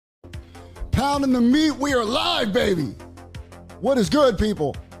Pounding the meat. We are live, baby. What is good,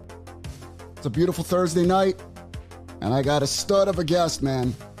 people? It's a beautiful Thursday night, and I got a stud of a guest,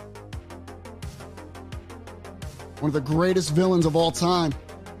 man. One of the greatest villains of all time.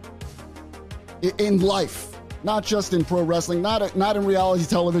 In life. Not just in pro wrestling, not in reality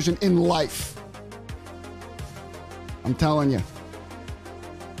television, in life. I'm telling you.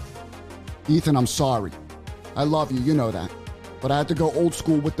 Ethan, I'm sorry. I love you, you know that. But I had to go old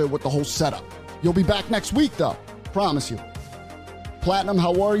school with the whole setup. You'll be back next week, though. Promise you. Platinum,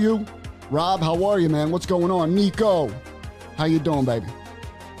 how are you? Rob, how are you, man? What's going on? Nico, how you doing, baby?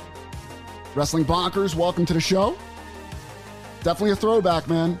 Wrestling Bonkers, welcome to the show. Definitely a throwback,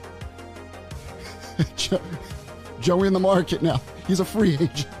 man. Joey in the market now. He's a free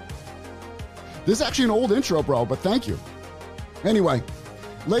agent. This is actually an old intro, bro, but thank you. Anyway,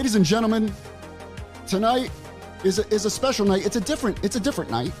 ladies and gentlemen, tonight is a special night. It's a different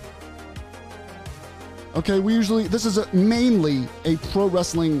night. Okay, this is mainly a pro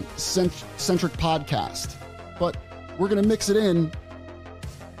wrestling centric podcast, but we're going to mix it in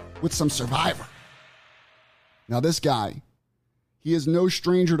with some Survivor. Now, this guy, he is no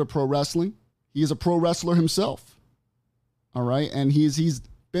stranger to pro wrestling. He is a pro wrestler himself. All right. And he's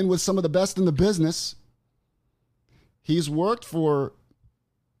been with some of the best in the business. He's worked for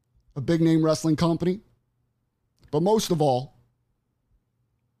a big name wrestling company. But most of all,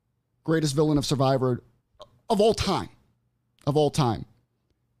 greatest villain of Survivor of all time. Of all time.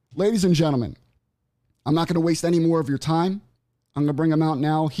 Ladies and gentlemen, I'm not going to waste any more of your time. I'm going to bring him out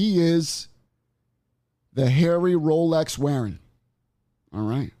now. He is the hairy Rolex wearing. All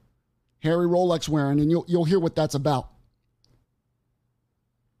right. Harry Rolex wearing, and you'll hear what that's about.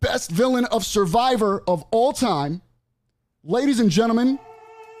 Best villain of Survivor of all time. Ladies and gentlemen,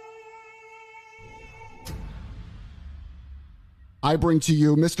 I bring to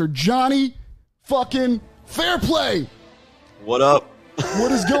you Mr. Jonny fucking Fairplay. What up?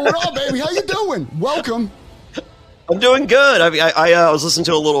 What is going on, baby? How you doing? Welcome. I'm doing good. I was listening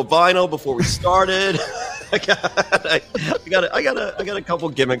to a little vinyl before we started. I got a couple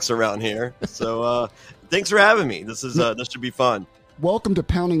gimmicks around here. So thanks for having me. This should be fun. Welcome to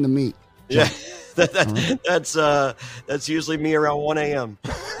Pounding the Meat. Yeah, that's usually me around 1 a.m.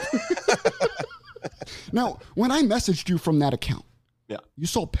 Now, when I messaged you from that account, yeah, you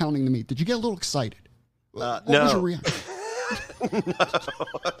saw Pounding the Meat. Did you get a little excited? What was your reaction? No.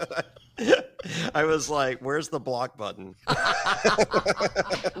 I was like, "Where's the block button?"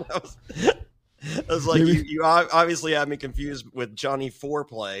 I was like, you obviously had me confused with Jonny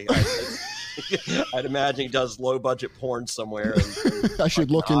Fairplay. I'd imagine he does low budget porn somewhere. I should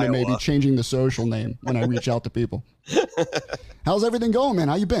look into maybe changing the social name when I reach out to people. How's everything going, man?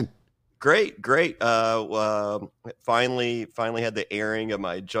 How you been? Great. Finally had the airing of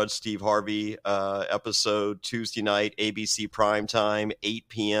my Judge Steve Harvey episode Tuesday night, ABC primetime, 8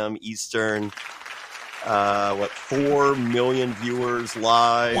 p.m. Eastern. 4 million viewers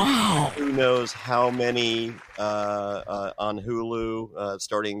live. Wow. Who knows how many on Hulu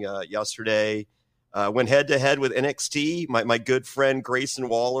starting yesterday. Went head to head with NXT. My good friend Grayson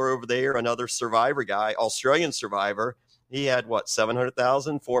Waller over there, another Survivor guy, Australian Survivor. He had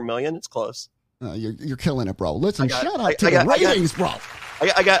 700,000, 4 million. It's close. You're killing it, bro. Listen, shout out to the ratings, bro.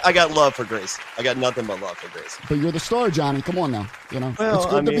 I got love for Grace. I got nothing but love for Grace. But you're the star, Johnny. Come on now. You know, well, it's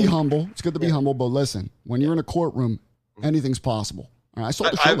good to be humble. It's good to be humble. But listen, when you're in a courtroom, anything's possible. All right, I saw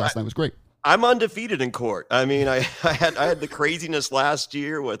the show last night. It was great. I'm undefeated in court. I mean, I had the craziness last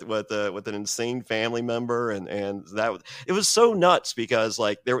year with an insane family member, and it was so nuts because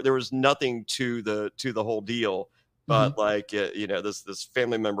like there was nothing to the whole deal. But this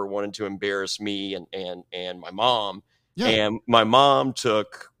family member wanted to embarrass me and my mom. Yeah. And my mom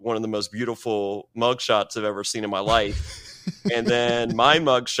took one of the most beautiful mugshots I've ever seen in my life. And then my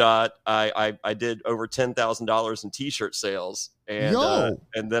mugshot, I did over $10,000 in T-shirt sales.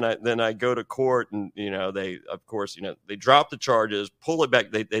 And then I go to court, and they drop the charges, pull it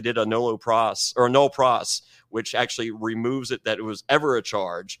back. They did a null pros, which actually removes it that it was ever a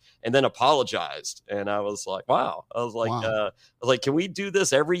charge, and then apologized. And I was like, wow. I was like, can we do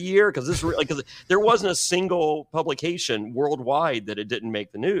this every year? Because there wasn't a single publication worldwide that it didn't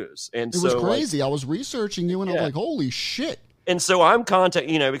make the news. And it was crazy. I was researching you, and I was like, holy shit. And so I'm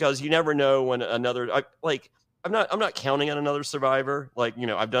contacting, because you never know when I'm not counting on another Survivor.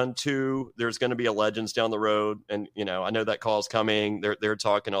 I've done 2. There's going to be a Legends down the road, and I know that call's coming. They're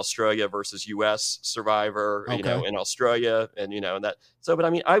talking Australia versus US Survivor, okay. In Australia, and and that. So, but I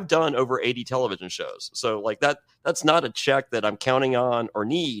mean, I've done over 80 television shows, so that's not a check that I'm counting on or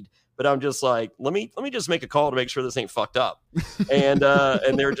need. But I'm just like, let me just make a call to make sure this ain't fucked up, and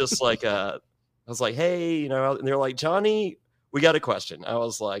they're just like, I was like, hey, and they're like, Johnny, we got a question. I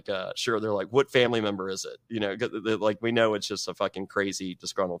was like, sure. They're like, what family member is it? 'Cause like, we know it's just a fucking crazy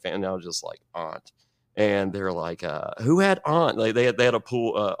disgruntled fan. And I was just like, aunt. And they're like, who had aunt? Like they had a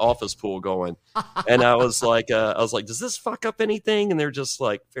pool, office pool going. And I was like, does this fuck up anything? And they're just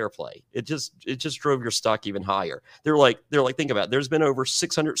like, fair play. It just drove your stock even higher. They're like, think about it. There's been over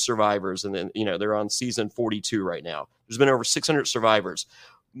 600 survivors. And then, they're on season 42 right now. There's been over 600 survivors,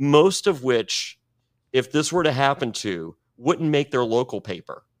 most of which, if this were to happen to, wouldn't make their local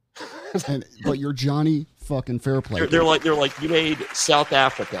paper. But you're Jonny fucking Fairplay. They're like, you made South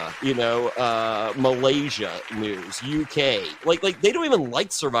Africa, Malaysia news, UK. Like they don't even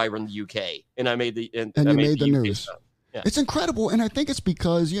like Survivor in the UK, and I made the and you made the UK news. Stuff. Yeah. It's incredible, and I think it's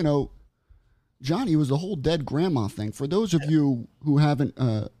because Johnny was the whole dead grandma thing. For those of you who haven't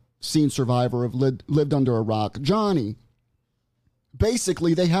seen Survivor, have lived under a rock, Johnny.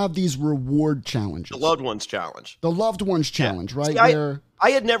 Basically, they have these reward challenges. The loved ones challenge. The loved ones challenge, right? See, I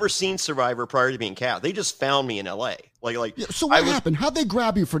had never seen Survivor prior to being cast. They just found me in LA. So what happened? How'd they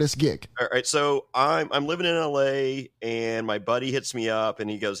grab you for this gig? All right, so I'm living in LA, and my buddy hits me up, and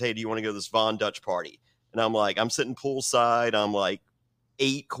he goes, "Hey, do you want to go to this Von Dutch party?" And I'm like, I'm sitting poolside. I'm like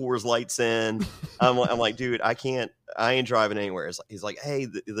 8 Coors Lights in. I'm like, dude, I ain't driving anywhere. He's like, hey,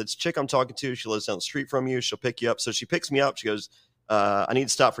 this chick I'm talking to, she lives down the street from you. She'll pick you up. So she picks me up. She goes, I need to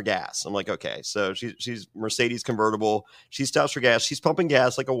stop for gas. I'm like, okay. So she's Mercedes convertible. She stops for gas. She's pumping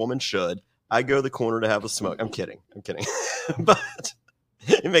gas like a woman should. I go to the corner to have a smoke. I'm kidding. But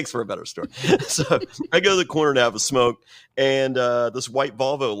it makes for a better story. So I go to the corner to have a smoke, and this white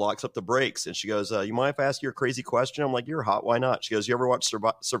Volvo locks up the brakes, and she goes, you mind if I ask you a crazy question? I'm like, you're hot. Why not? She goes, you ever watch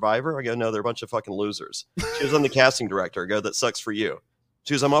Survivor? I go, no, they're a bunch of fucking losers. She goes, I'm the casting director. I go, that sucks for you.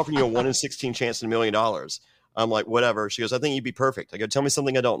 She goes, I'm offering you a 1 in 16 chance at $1 million. I'm like, whatever. She goes, I think you'd be perfect. I go, tell me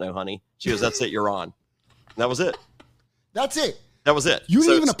something I don't know, honey. She goes, that's it. You're on. And that was it. That's it. That was it. You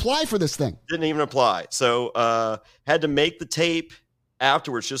didn't even apply for this thing. Didn't even apply. So had to make the tape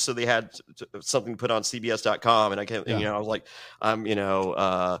afterwards just so they had something put on CBS.com. And I came, I was like, I'm,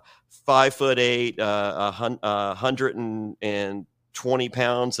 5'8", 120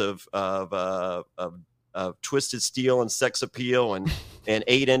 pounds of twisted steel and sex appeal and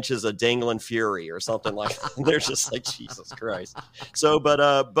 8 inches of dangling fury or something like that. And they're just like, Jesus Christ. So,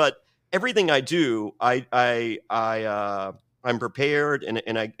 but everything I do, I'm prepared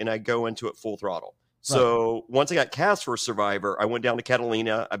and I go into it full throttle. So once I got cast for Survivor, I went down to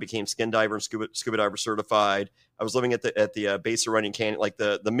Catalina. I became skin diver and scuba diver certified. I was living at the base of Runyon Canyon. Like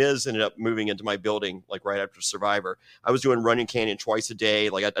the Miz ended up moving into my building like right after Survivor. I was doing Runyon Canyon twice a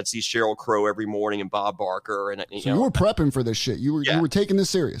day. Like I'd see Sheryl Crow every morning and Bob Barker. And you were prepping for this shit. You were taking this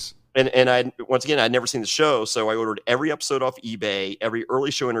serious. And I once again I'd never seen the show, so I ordered every episode off eBay, every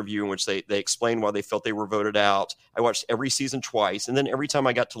early show interview in which they explained why they felt they were voted out. I watched every season twice, and then every time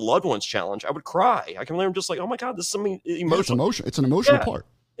I got to Loved Ones Challenge, I would cry. I can remember just like, oh my God, this is something emotional. It's an emotional part.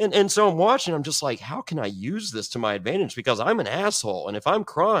 And so I'm watching, I'm just like, how can I use this to my advantage? Because I'm an asshole. And if I'm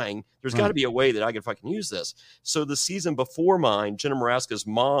crying, there's got to be a way that I can fucking use this. So the season before mine, Jenna Maraska's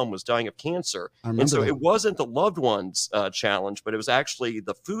mom was dying of cancer. And so it wasn't the Loved Ones challenge, but it was actually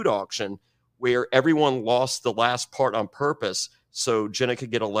the food auction where everyone lost the last part on purpose. So Jenna could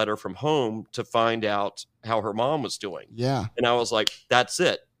get a letter from home to find out how her mom was doing. Yeah. And I was like, that's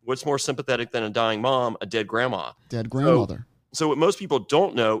it. What's more sympathetic than a dying mom? A dead grandma. Dead grandmother. So what most people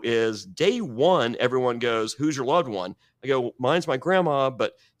don't know is day one, everyone goes, who's your loved one? I go, mine's my grandma,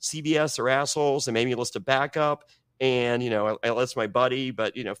 but CBS are assholes. They made me list a backup. And, I list my buddy,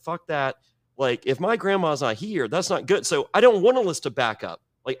 but, fuck that. Like, if my grandma's not here, that's not good. So I don't want to list a backup.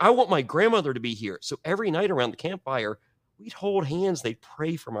 Like, I want my grandmother to be here. So every night around the campfire, we'd hold hands. They'd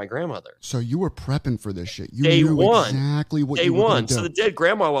pray for my grandmother. So you were prepping for this shit. You knew exactly what you were going to do. So the dead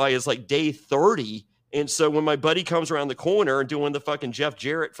grandma lie is like day 30. And so when my buddy comes around the corner and doing the fucking Jeff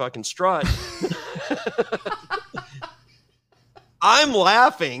Jarrett fucking strut, I'm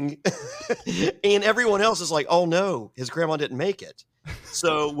laughing and everyone else is like, oh no, his grandma didn't make it.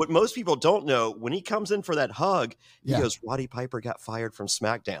 So what most people don't know, when he comes in for that hug, he goes, Roddy Piper got fired from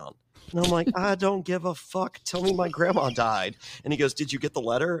SmackDown. And I'm like, I don't give a fuck. Tell me my grandma died. And he goes, did you get the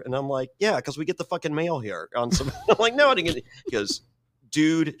letter? And I'm like, yeah, because we get the fucking mail here. I'm like, no, I didn't get it. He goes,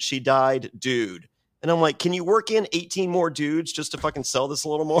 dude, she died, dude. And I'm like, can you work in 18 more dudes just to fucking sell this a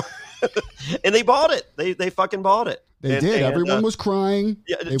little more? And they bought it. They fucking bought it. They did. Everyone was crying.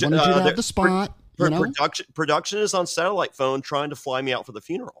 Yeah, they wanted you to have the spot. Production is on satellite phone trying to fly me out for the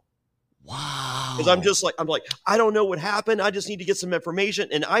funeral. Wow. Because I'm like, I don't know what happened. I just need to get some information.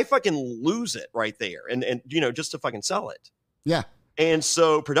 And I fucking lose it right there. And just to fucking sell it. Yeah. And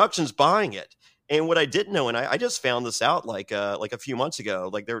so production's buying it. And what I didn't know, and I just found this out like a few months ago,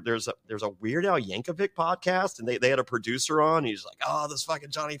 like there's a Weird Al Yankovic podcast, and they had a producer on. He's like, oh, this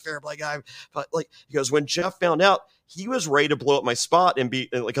fucking Jonny Fairplay guy. But like, he goes, when Jeff found out, he was ready to blow up my spot and be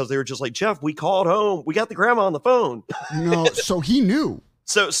because they were just like, Jeff, we called home, we got the grandma on the phone. No, so he knew.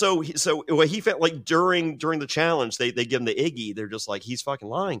 So what he felt like during the challenge, they give him the Iggy. They're just like, he's fucking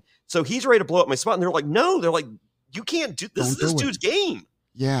lying. So he's ready to blow up my spot, and they're like, no, they're like, you can't do this. This dude's game.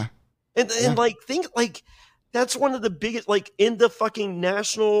 Yeah. And like, think like that's one of the biggest, like in the fucking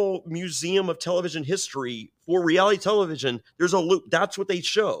National Museum of Television History for reality television, there's a loop. That's what they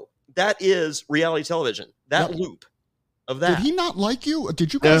show. That is reality television. That loop of that. Did he not like you?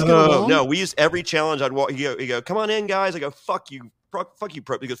 Did you guys get along? No, we used every challenge. I'd walk. He'd go, come on in, guys. I go, fuck you, pro.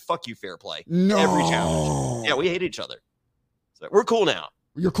 He goes, fuck you, Fairplay. No. Every challenge. Yeah, we hate each other. So we're cool now.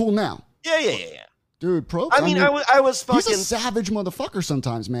 You're cool now. Yeah. Dude, Pro. I mean, I was fucking. He's a savage motherfucker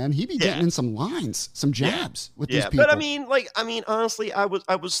sometimes, man. He be getting in some lines, some jabs with these people. But I mean, honestly, I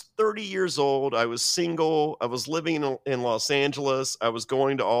was 30 years old. I was single. I was living in Los Angeles. I was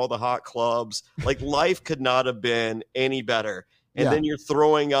going to all the hot clubs. Like, life could not have been any better. And then you're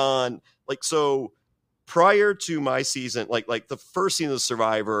throwing on so. Prior to my season, like the first season of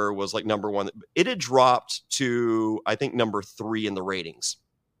Survivor was like number 1. It had dropped to, I think, number 3 in the ratings.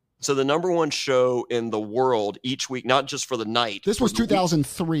 So the number 1 show in the world each week, not just for the night. This was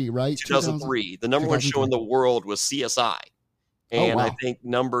 2003, right? 2003. The number 1 show in the world was CSI. And I think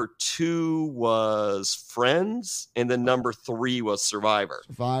number 2 was Friends. And then number 3 was Survivor.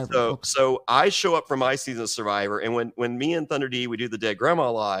 So I show up for my season of Survivor. And when me and Thunder D, we do the Dead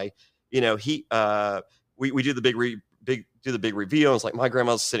Grandma Lie, we do the big reveal. And it's like, my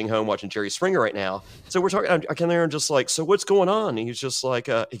grandma's sitting home watching Jerry Springer right now. So we're talking, I come there and just like, so what's going on? And he's just like,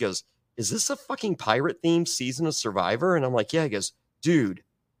 he goes, is this a fucking pirate themed season of Survivor? And I'm like, yeah. He goes, dude,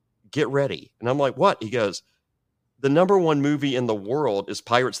 get ready. And I'm like, what? He goes, the number 1 movie in the world is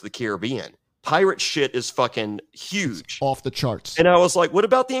Pirates of the Caribbean. Pirate shit is fucking huge. It's off the charts. And I was like, what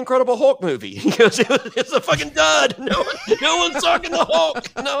about the Incredible Hulk movie? He goes, it's a fucking dud. No one's talking the Hulk.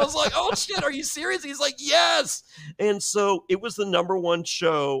 And I was like, oh shit, are you serious? He's like, yes. And so it was the number 1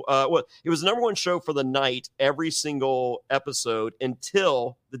 show. It was the number 1 show for the night, every single episode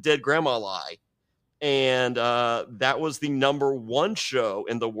until the Dead Grandma Lie. And that was the number 1 show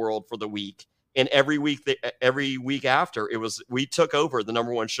in the world for the week. And every week after, we took over the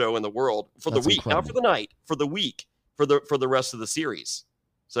number 1 show in the world for the week, incredible. Not for the night, for the week, for the rest of the series.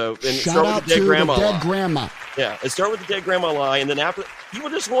 So and shout out to the Dead Grandma. Yeah, it started with the Dead Grandma Lie, and then after people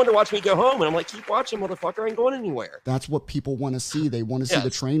just wanted to watch me go home, and I'm like, keep watching, motherfucker, I ain't going anywhere. That's what people want to see. They want to see the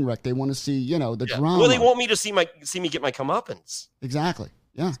train wreck. They want to see the drama. Well, they want me to see me get my comeuppance. Exactly.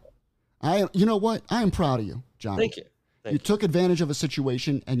 Yeah. You know what? I am proud of you, Johnny. Thank you. You took advantage of a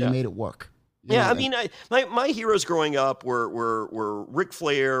situation and you made it work. I mean, my heroes growing up were Ric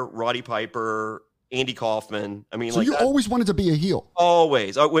Flair, Roddy Piper, Andy Kaufman. I mean, so you always wanted to be a heel.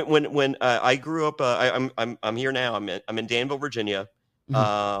 Always. When I grew up, I'm here now. I'm in Danville, Virginia.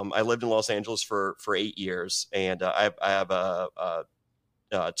 Mm-hmm. I lived in Los Angeles for 8 years, and I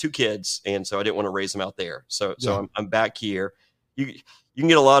have 2 kids, and so I didn't want to raise them out there. So I'm back here. You can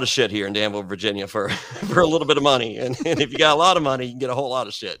get a lot of shit here in Danville, Virginia for a little bit of money. And if you got a lot of money, you can get a whole lot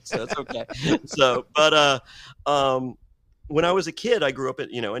of shit. So that's okay. When I was a kid, I grew up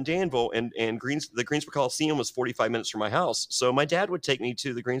in Danville, and the Greensboro Coliseum was 45 minutes from my house. So my dad would take me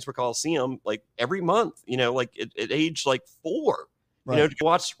to the Greensboro Coliseum like every month, like at age like 4. Right. To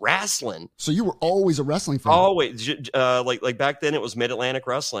watch wrestling. So you were always a wrestling fan. Always, like back then it was Mid-Atlantic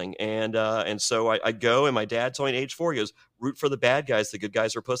Wrestling, and so I'd go, and my dad told me at age 4, he goes, root for the bad guys, the good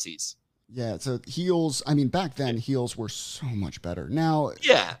guys are pussies. Yeah, so heels, I mean, back then heels were so much better. Now,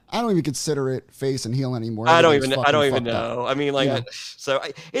 yeah, I don't even consider it face and heel anymore. I don't even know. I mean,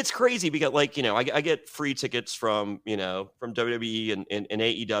 it's crazy because I get free tickets from WWE and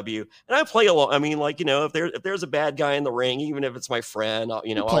AEW, and I play along. I mean, if there's a bad guy in the ring, even if it's my friend, I'll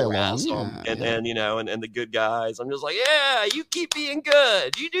wrestle him, and the good guys. I'm just like, yeah, you keep being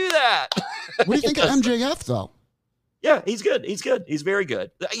good. You do that. What do you think of MJF though? Yeah, he's good. He's very good.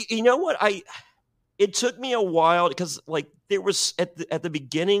 You know what? It took me a while because there was at the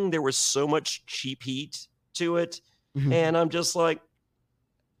beginning there was so much cheap heat to it, mm-hmm. and I'm just like,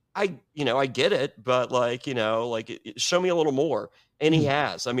 I get it, but show me a little more, and he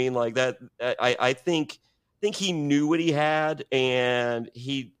has. I mean, like that. I think he knew what he had, and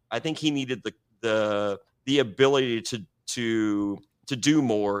I think he needed the ability to do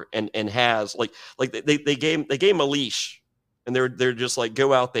more, and has they gave him a leash, and they're just like,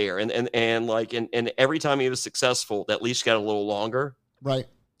 go out there, and every time he was successful, that leash got a little longer. Right.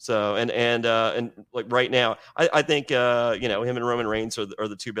 So and like right now, I think him and Roman Reigns are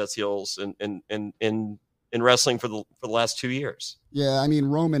the two best heels in wrestling for the last 2 years. Yeah, I mean,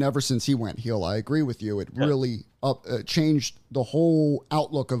 Roman, ever since he went heel, I agree with you. It really changed the whole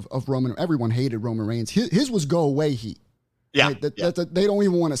outlook of Roman. Everyone hated Roman Reigns. His was go away heat. Yeah, right? They don't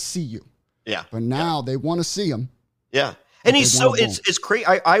even want to see you. Yeah, but now they want to see him. Yeah. And it's crazy.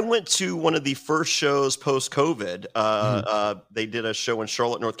 I went to one of the first shows post COVID. They did a show in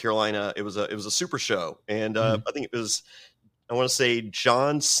Charlotte, North Carolina. It was a super show, and I think it was, I want to say,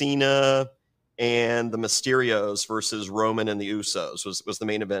 John Cena and the Mysterios versus Roman and the Usos was the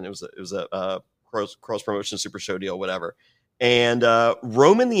main event. It was a cross promotion super show deal, whatever. And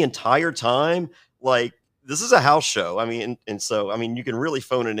Roman the entire time, like, this is a house show. I mean, and so, I mean, you can really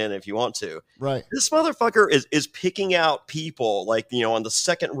phone it in if you want to. Right. This motherfucker is picking out people like, on the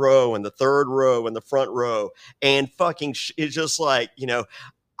second row and the third row and the front row, and fucking it's just like,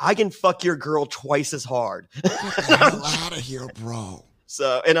 I can fuck your girl twice as hard. Get the hell out of here, bro.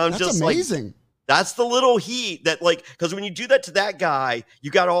 So, and I'm That's just amazing. Like, that's the little heat that, like, because when you do that to that guy,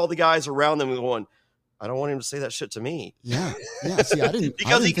 you got all the guys around them going, I don't want him to say that shit to me. Yeah. See, I didn't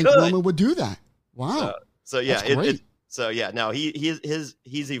because think Roman would do that. Wow. So yeah, no,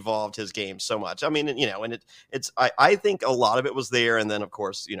 he's evolved his game so much. I mean, and I think a lot of it was there, and then of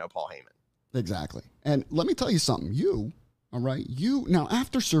course, Paul Heyman. Exactly. And let me tell you something. All right, now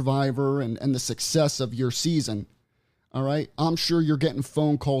after Survivor and the success of your season, all right, I'm sure you're getting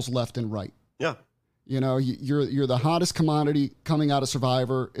phone calls left and right. Yeah. You're the hottest commodity coming out of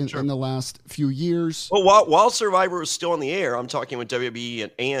Survivor in the last few years. Well, while Survivor was still on the air, I'm talking with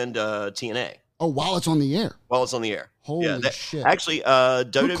WWE and TNA. Oh, while it's on the air. While it's on the air. Holy shit. Actually,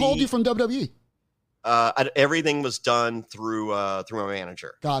 WWE. Who called you from WWE? Everything was done through my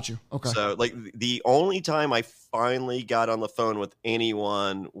manager. Got you. Okay. So, like, the only time I finally got on the phone with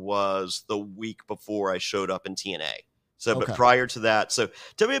anyone was the week before I showed up in TNA. So, but prior to that, so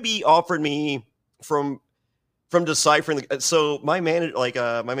WWE offered me from deciphering. So my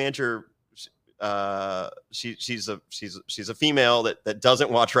manager. She's a female that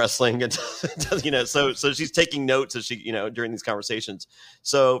doesn't watch wrestling, and so she's taking notes as she during these conversations.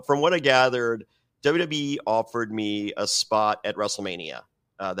 So from what I gathered, WWE offered me a spot at WrestleMania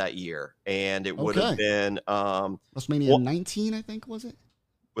that year, and it would have been WrestleMania 19, I think, was it?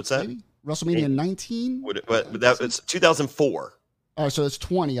 What's that? Maybe? WrestleMania 19? That was 2004. Oh, so it's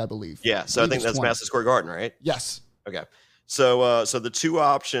 20, I believe. Yeah, so I think that's 20. Madison Square Garden, right? Yes. Okay. So the two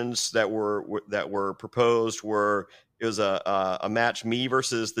options that were proposed were, it was a match, me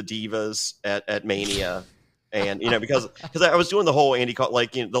versus the Divas at Mania, and because I was doing the whole Andy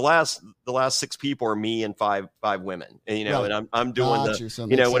like the last 6 people are me and five women, and right. and I'm doing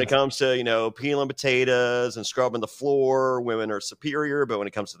when it comes to peeling potatoes and scrubbing the floor, women are superior, but when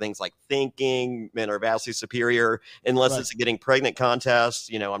it comes to things like thinking, men are vastly superior. Unless it's a getting pregnant contest,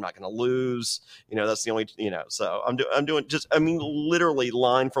 I'm not going to lose. That's the only So I'm doing literally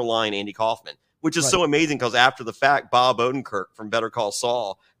line for line Andy Kaufman, which is so amazing because after the fact, Bob Odenkirk from Better Call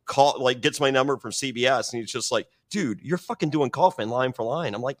Saul gets my number from CBS, and he's just like, dude, you're fucking doing Kaufman line for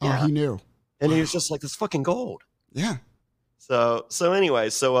line. I'm like, yeah. Oh, he knew. And he was just like, this fucking gold. Yeah. So anyway,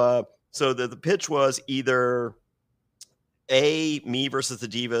 so the pitch was either A, me versus the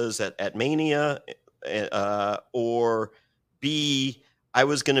Divas at Mania, or B, I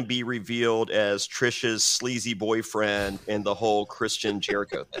was going to be revealed as Trish's sleazy boyfriend in the whole Christian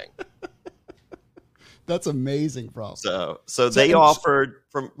Jericho thing. That's amazing, bro. So they offered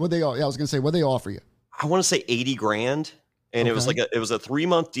from what they. I was gonna say, what they offer you? I want to say $80,000, and it was a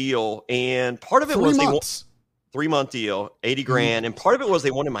 3-month deal, and part of it 3 was months. 3-month deal, $80,000, and part of it was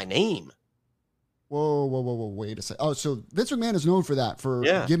they wanted my name. Whoa! Wait a second. Oh, so Vince McMahon is known for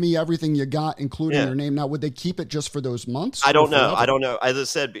that. Give me everything you got, including your name. Now, would they keep it just for those months? I don't know. As I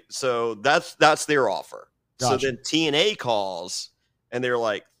said, so that's their offer. Gotcha. So then TNA calls, and they're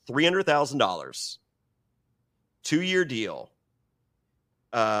like $300,000. 2-year deal,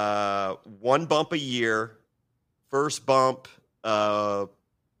 1 bump a year, first bump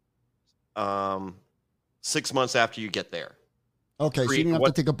 6 months after you get there. Okay, so you didn't have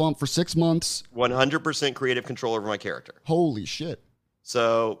to take a bump for 6 months. 100% creative control over my character. Holy shit.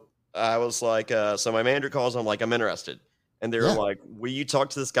 So I was like, so my manager calls, I'm like, I'm interested. And they're like, will you talk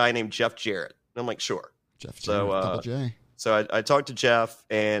to this guy named Jeff Jarrett? And I'm like, sure. Jeff Jarrett, double J. So I talked to Jeff,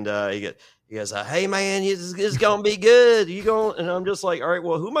 and he goes, hey, man, it's going to be good. You going? And I'm just like, all right,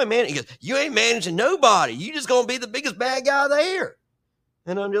 well, who am I managing? He goes, you ain't managing nobody. You just going to be the biggest bad guy there.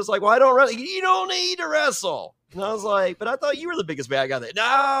 And I'm just like, well, I don't wrestle. You don't need to wrestle. And I was like, but I thought you were the biggest bad guy there.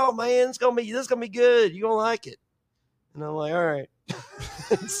 No, man, this is going to be good. You're going to like it. And I'm like, all right.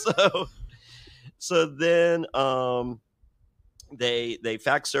 so then they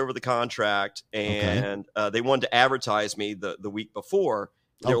faxed over the contract, and they wanted to advertise me the week before.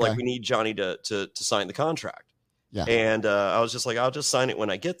 They were like, we need Jonny to sign the contract. Yeah. And I was just like, I'll just sign it when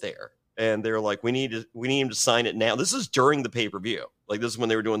I get there. And they're like, we need him to sign it now. This is during the pay-per-view. Like, this is when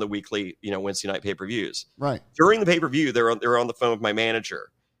they were doing the weekly, Wednesday night pay-per-views. Right. During the pay-per-view, they're on the phone with my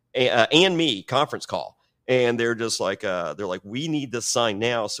manager and me, conference call. And they're just like, we need this signed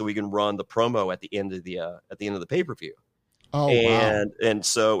now so we can run the promo at the end of the pay-per-view. Oh, and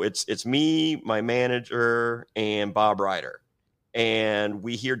so it's me, my manager, and Bob Ryder. And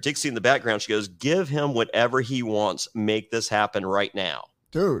we hear Dixie in the background. She goes, give him whatever he wants. Make this happen right now.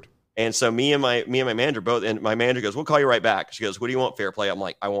 Dude. And so me and my manager both, and my manager goes, we'll call you right back. She goes, what do you want, Fairplay? I'm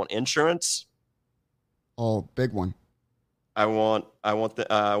like, I want insurance. Oh, big one. I want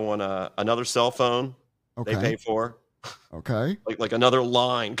another cell phone. Okay. They pay for. Okay. Like another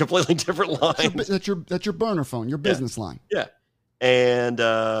line, completely different line. That's your burner phone, your business line. Yeah. And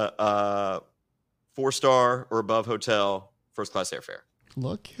 4-star or above hotel, first class airfare.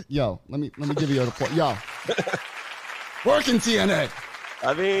 Look, let me give you a report. Working TNA.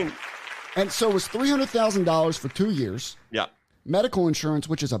 I mean, and so it was $300,000 for 2 years. Yeah. Medical insurance,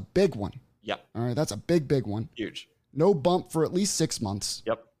 which is a big one. Yeah. All right, that's a big one. Huge. No bump for at least 6 months.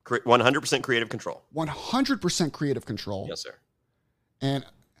 Yep. 100% creative control. 100% creative control. Yes, sir. And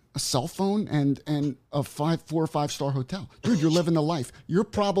a cell phone and a 4 or 5-star hotel. Dude, you're living the life. You're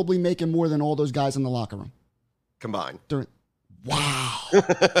probably making more than all those guys in the locker room combined. Wow.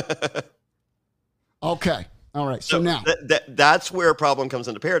 Okay. All right. So now that's where a problem comes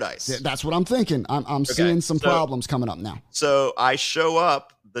into paradise. That's what I'm thinking. I'm seeing some problems coming up now. So I show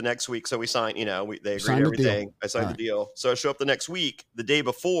up the next week. So we signed, they agreed to everything. I signed the deal. So I show up the next week, the day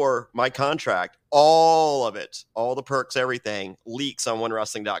before my contract, all of it, all the perks, everything leaks on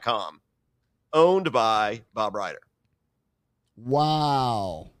OneWrestling.com, owned by Bob Ryder.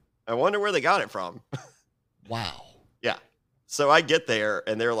 Wow. I wonder where they got it from. Wow. Yeah. So I get there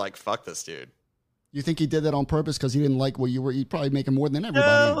and they're like, fuck this dude. You think he did that on purpose because he didn't like what you were? He'd probably making more than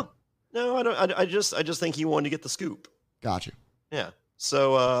everybody. No, I don't. I just think he wanted to get the scoop. Got you. Yeah.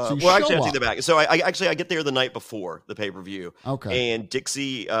 So actually, I take that back. So I get there the night before the pay-per-view. Okay. And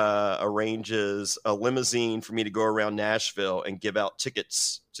Dixie arranges a limousine for me to go around Nashville and give out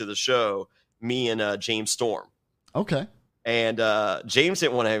tickets to the show. Me and James Storm. Okay. And James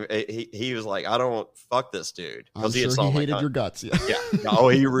didn't want to. He was like, I don't fuck this dude. I'm sure he hated your guts. Yeah. Oh,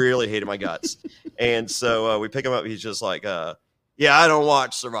 he really hated my guts. And so we pick him up. He's just like, yeah, I don't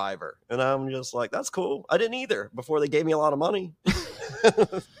watch Survivor. And I'm just like, that's cool. I didn't either before they gave me a lot of money.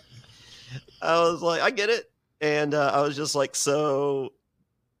 I was like, I get it. And I was just like, so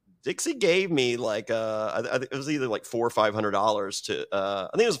Dixie gave me like it was either like $400 or $500 to I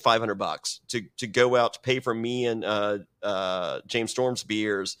think it was $500 to go out to pay for me and James Storm's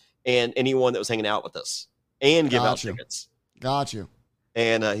beers and anyone that was hanging out with us and give out tickets. Got you.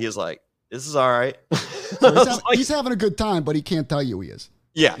 And he was like, "This is all right." So he's having a good time, but he can't tell you he is.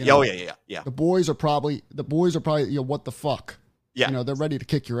 Yeah. Yeah. The boys are probably what the fuck. Yeah. They're ready to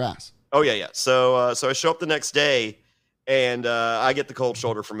kick your ass. Oh yeah. So I show up the next day. And I get the cold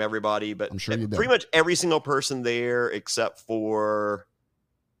shoulder from everybody, but I'm sure you pretty much every single person there except for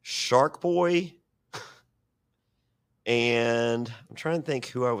Shark Boy. And I'm trying to think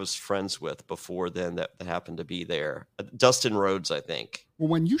who I was friends with before then that happened to be there. Dustin Rhodes, I think. Well,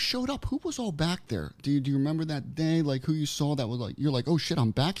 when you showed up, who was all back there? Do you remember that day? Like who you saw that was like, you're like, oh shit,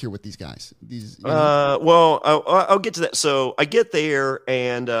 I'm back here with these guys. Well, I'll get to that. So I get there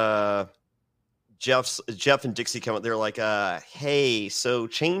and Jeff and Dixie come up. They're like, hey, so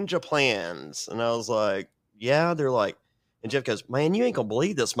change of plans. And I was like, yeah. They're like, and Jeff goes, man, you ain't gonna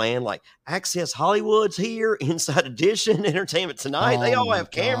believe this, man. Like Access Hollywood's here, Inside Edition, Entertainment Tonight. They all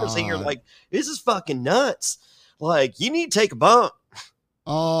have cameras here. Like, this is fucking nuts. Like, you need to take a bump.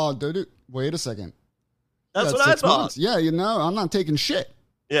 Oh, dude, wait a second. That's what I thought. Months. Yeah, I'm not taking shit.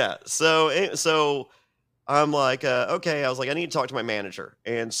 Yeah. So I'm like, okay. I was like, I need to talk to my manager.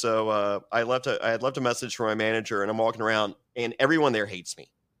 And so I had left a message for my manager, and I'm walking around, and everyone there hates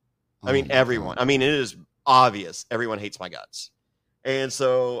me. I mean, everyone. I mean, it is obvious. Everyone hates my guts. And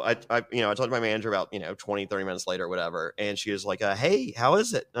so I talked to my manager about, 20, 30 minutes later or whatever. And she was like, hey, how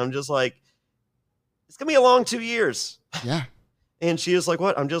is it? And I'm just like, it's going to be a long 2 years. Yeah. And she was like,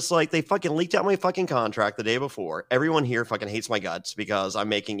 what? I'm just like, they fucking leaked out my fucking contract the day before. Everyone here fucking hates my guts because I'm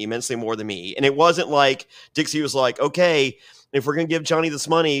making immensely more than me. And it wasn't like Dixie was like, okay, if we're going to give Jonny this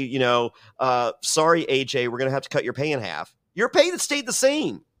money, sorry, AJ, we're going to have to cut your pay in half. Your pay that stayed the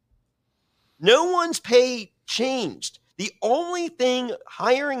same. No one's pay changed. The only thing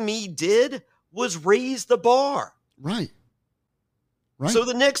hiring me did was raise the bar. Right. So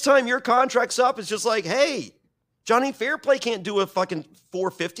the next time your contract's up, it's just like, hey, Jonny Fairplay can't do a fucking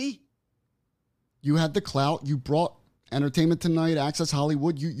 450. You had the clout. You brought Entertainment Tonight, Access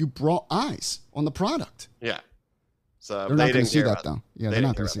Hollywood. You brought eyes on the product. Yeah. So they're not going to see that, though. Yeah, they're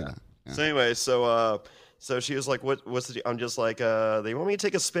not going to see that. Yeah. So anyway, so she was like, what's the deal? I'm just like, they want me to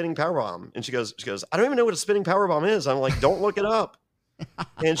take a spinning powerbomb. And she goes, I don't even know what a spinning powerbomb is. I'm like, don't look it up.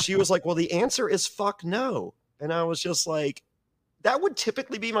 And she was like, well, the answer is fuck no. And I was just like, that would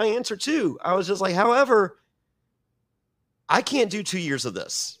typically be my answer too. I was just like, however, I can't do 2 years of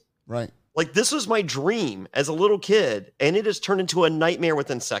this. Right. Like, this was my dream as a little kid, and it has turned into a nightmare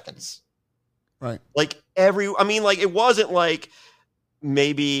within seconds. Right. Like, it wasn't like,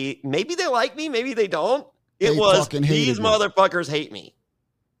 maybe they like me, maybe they don't. It was, these motherfuckers hate me.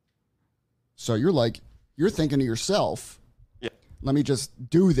 So you're thinking to yourself, yeah, let me just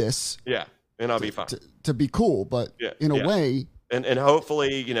do this. Yeah, and I'll be fine. To be cool, but in a way. And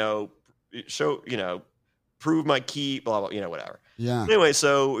hopefully, prove my key, blah, blah, whatever. Yeah. Anyway,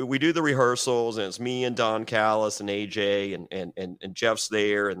 so we do the rehearsals, and it's me and Don Callis and AJ and Jeff's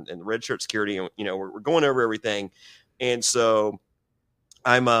there and the red shirt security, and we're going over everything. And so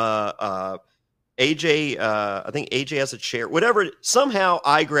I'm AJ, I think AJ has a chair, whatever. Somehow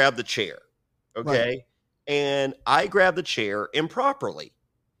I grab the chair. Okay. Right. And I grab the chair improperly.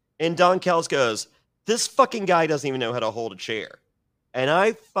 And Don Callis goes, this fucking guy doesn't even know how to hold a chair. And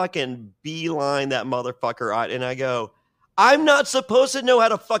I fucking beeline that motherfucker out, and I go, I'm not supposed to know how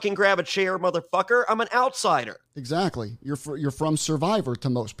to fucking grab a chair, motherfucker. I'm an outsider. Exactly. You're from Survivor to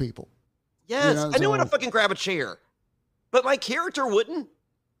most people. Yes, I know how to fucking grab a chair, but my character wouldn't.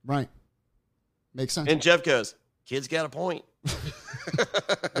 Right. Makes sense. And Jeff goes, kid's got a point.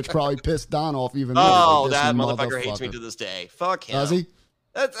 Which probably pissed Don off even more. Oh, that motherfucker hates me to this day. Fuck him. Does he?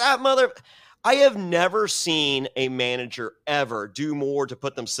 That mother... I have never seen a manager ever do more to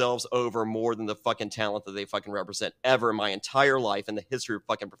put themselves over more than the fucking talent that they fucking represent ever in my entire life in the history of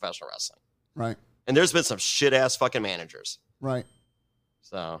fucking professional wrestling. Right. And there's been some shit ass fucking managers. Right.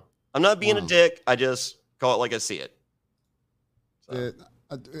 So I'm not being a dick. I just call it like I see it. So.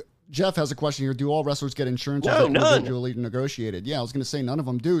 Jeff has a question here. Do all wrestlers get insurance? No, none. Individually negotiated. Yeah, I was going to say none of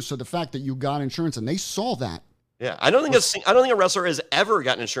them do. So the fact that you got insurance and they saw that. Yeah, I don't think a wrestler has ever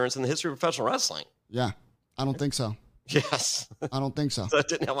gotten insurance in the history of professional wrestling. Yeah, I don't think so. Yes. I don't think so. So I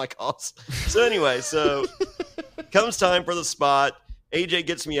didn't have my calls. So anyway, comes time for the spot. AJ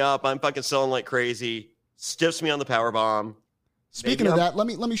gets me up. I'm fucking selling like crazy. Stiffs me on the power bomb. Speaking of that, let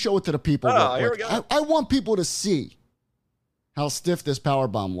me show it to the people. Oh, here we go. I want people to see how stiff this power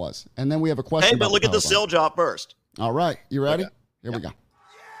bomb was, and then we have a question. Hey, but look at the sell job first. All right, you ready? Okay. Here we go.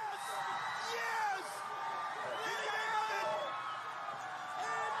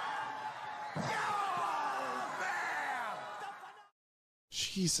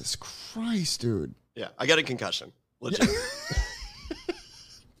 Jesus Christ, dude. Yeah, I got a concussion. Legit.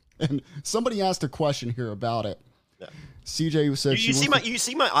 And somebody asked a question here about it. Yeah. CJ said you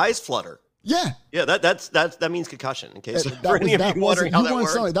see my eyes flutter. Yeah. Yeah, that means concussion, in case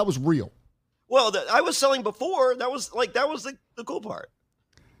that was real. Well, I was selling before. That was the cool part.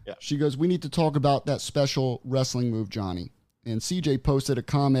 Yeah. She goes, we need to talk about that special wrestling move, Johnny. And CJ posted a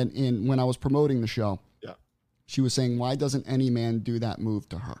comment when I was promoting the show. Yeah. She was saying, why doesn't any man do that move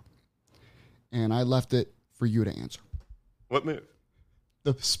to her? And I left it for you to answer. What move?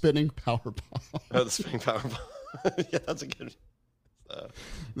 The spinning power bomb. Oh, the spinning power bomb. Yeah, that's a good.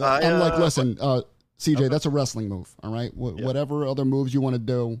 I'm like, listen, CJ, that's a wrestling move. All right, whatever other moves you want to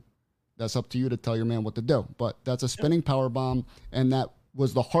do, that's up to you to tell your man what to do. But that's a spinning power bomb, and that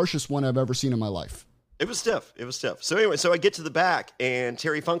was the harshest one I've ever seen in my life. It was stiff. So anyway, I get to the back, and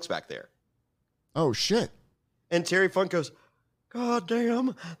Terry Funk's back there. Oh shit! And Terry Funk goes, God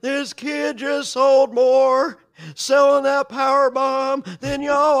damn, this kid just sold more selling that power bomb than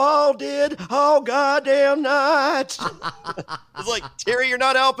y'all all did all goddamn night. It's like, Terry, you're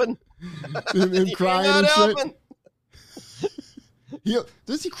not helping. Him crying and helping. Shit.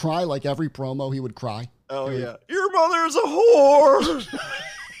 Does he cry like every promo he would cry? Oh, yeah. Your mother's a whore.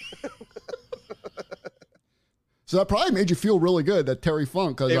 So that probably made you feel really good, that Terry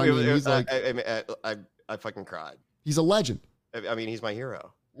Funk, because he's like... I fucking cried. He's a legend. I mean, he's my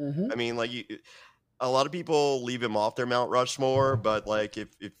hero. Mm-hmm. I mean, like, a lot of people leave him off their Mount Rushmore, but like, if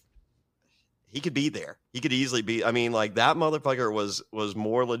he could be there, he could easily be. I mean, like, that motherfucker was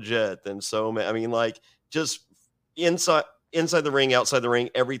more legit than so many. I mean, like, just inside the ring, outside the ring,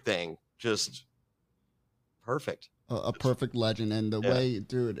 everything, just perfect. A perfect legend, and the way,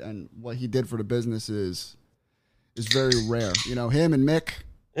 dude, and what he did for the business is is very rare. You know, him and Mick.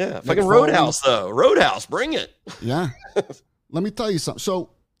 Yeah, fucking Roadhouse though. Roadhouse, bring it. Yeah. Let me tell you something. So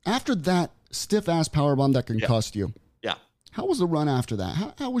after that stiff ass powerbomb that concussed you. Yeah. How was the run after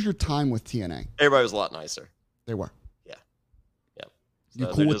that? How was your time with TNA? Everybody was a lot nicer. They were. Yeah. Yeah. You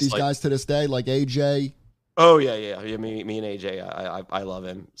cool with these guys to this day, like AJ? Oh yeah. Me and AJ, I love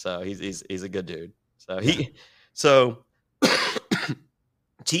him. So he's a good dude. So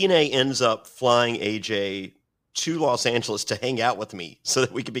TNA ends up flying AJ to Los Angeles to hang out with me so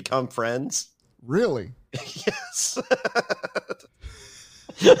that we could become friends. Really? Yes.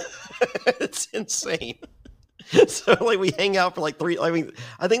 It's insane. So like we hang out for like 3. I mean,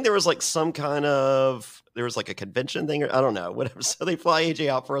 I think there was like there was like a convention thing, or I don't know, whatever. So they fly AJ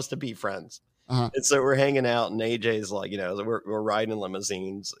out for us to be friends. And so we're hanging out, and AJ's like, we're riding in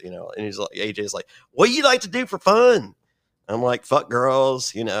limousines, and he's like, AJ's like, what do you like to do for fun? I'm like, fuck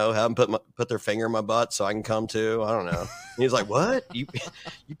girls, have them put their finger in my butt so I can come too. I don't know. And he's like, what? You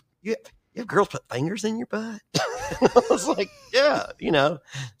have girls put fingers in your butt? I was like, yeah,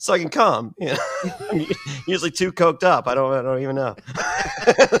 so I can come. I'm usually too coked up. I don't even know.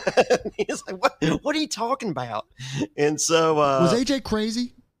 He's like, what are you talking about? And so was AJ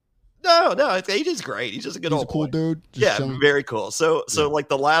crazy? No, AJ's great. He's just a good old cool boy. Dude. Yeah, very cool. So like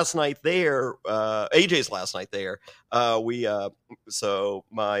the last night there, AJ's last night there, so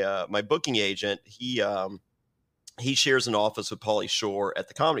my booking agent, he shares an office with Pauly Shore at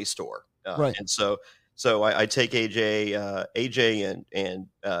the Comedy Store. Right. And so I take AJ and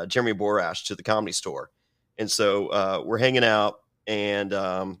Jeremy Borash to the Comedy Store. And so we're hanging out, and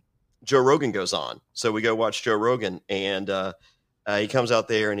Joe Rogan goes on. So we go watch Joe Rogan, and he comes out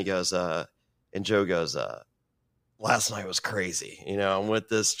there and he goes, and Joe goes, last night was crazy. I'm with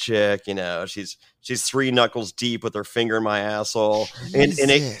this chick, she's 3 knuckles deep with her finger in my asshole. And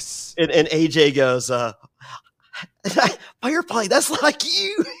AJ goes, Fairplay, that's like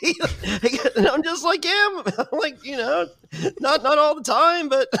you. And I'm just like, yeah, I'm like, not all the time,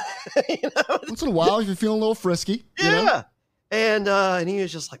 but once in a while, if you're feeling a little frisky. Yeah. And he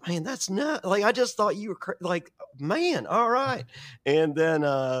was just like, man, that's not like, I just thought you were like, man, all right. And then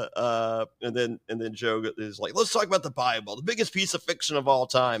Joe is like, let's talk about the Bible, the biggest piece of fiction of all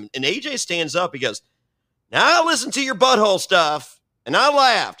time. And AJ stands up. He goes, now I listen to your butthole stuff. And I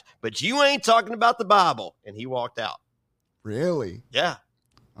laughed, but you ain't talking about the Bible. And he walked out. Really? Yeah.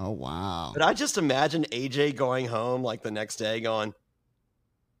 Oh, wow. But I just imagine AJ going home like the next day going,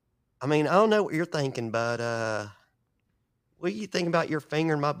 I mean, I don't know what you're thinking, but what do you think about your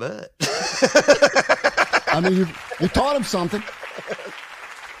finger in my butt? I mean, you taught him something.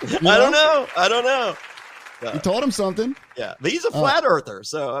 I don't know. You taught him something. Yeah. But he's a flat earther,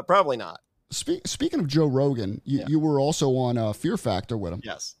 so probably not. Speaking of Joe Rogan, you were also on Fear Factor with him.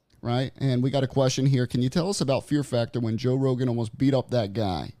 Yes. Right? And we got a question here. Can you tell us about Fear Factor when Joe Rogan almost beat up that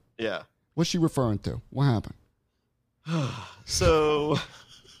guy? Yeah. What's she referring to? What happened? So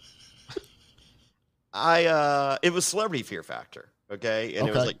it was Celebrity Fear Factor. Okay. And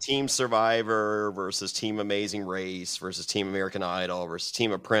it was like Team Survivor versus Team Amazing Race versus Team American Idol versus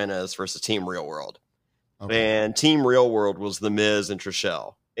Team Apprentice versus Team Real World. Okay. And Team Real World was The Miz and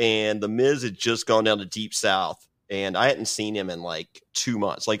Trishelle. And The Miz had just gone down to Deep South, and I hadn't seen him in like 2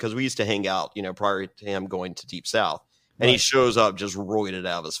 months, like, because we used to hang out, prior to him going to Deep South. And he shows up just roided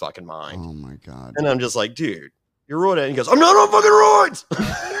out of his fucking mind. Oh, my God. And I'm just like, dude, you're roided. And he goes, I'm not on fucking roids.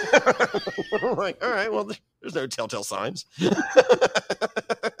 I'm like, all right, well, there's no telltale signs.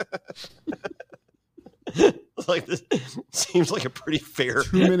 Like, this seems like a pretty fair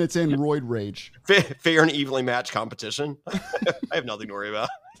 2 minutes in roid rage, fair and evenly matched competition. I have nothing to worry about.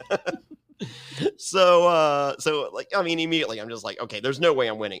 So like, I mean, immediately I'm just like, okay, there's no way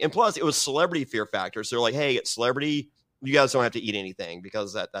I'm winning. And plus it was Celebrity Fear Factor. So they're like, hey, it's Celebrity, you guys don't have to eat anything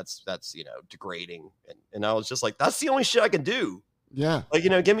because that's degrading. And I was just like, that's the only shit I can do. Yeah. Like,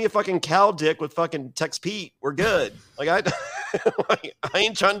 give me a fucking cow dick with fucking Tex Pete. We're good. Like, I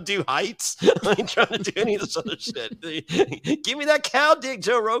ain't trying to do heights. I ain't trying to do any of this other shit. Give me that cow dick,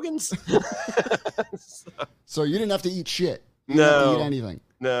 Joe Rogan's. So you didn't have to eat shit. You no. didn't have to eat anything.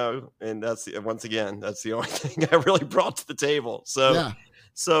 No. And that's the only thing I really brought to the table. So, yeah.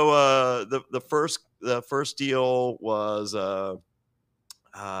 So the first deal was,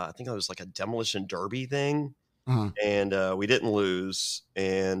 I think it was like a demolition derby thing. And we didn't lose,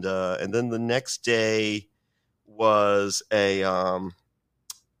 and then the next day was what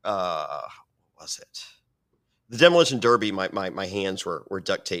was it? The demolition derby. My hands were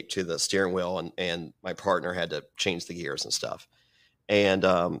duct taped to the steering wheel, and my partner had to change the gears and stuff. And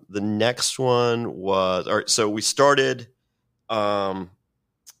the next one was, all right, so we started. The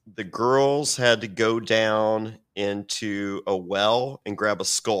girls had to go down into a well and grab a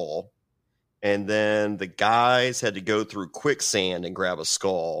skull. And then the guys had to go through quicksand and grab a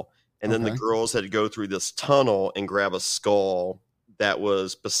skull. And then the girls had to go through this tunnel and grab a skull that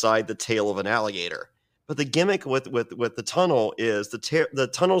was beside the tail of an alligator. But the gimmick with the tunnel is the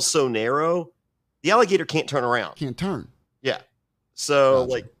tunnel's so narrow, the alligator can't turn around. Can't turn. Yeah. So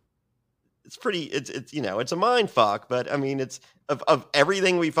like, it's pretty, it's you know, it's a mind fuck, but I mean, it's of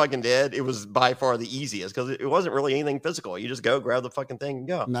everything we fucking did, it was by far the easiest because it wasn't really anything physical. You just go grab the fucking thing and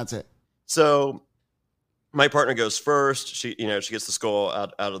go. And that's it. So my partner goes first. She gets the skull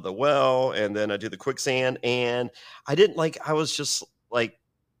out of the well, and then I do the quicksand. And I was just like,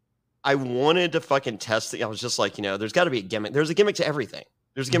 I wanted to fucking test it. I was just like, there's got to be a gimmick. There's a gimmick to everything.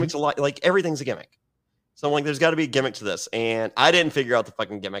 There's a gimmick to like everything's a gimmick. So I'm like, there's got to be a gimmick to this. And I didn't figure out the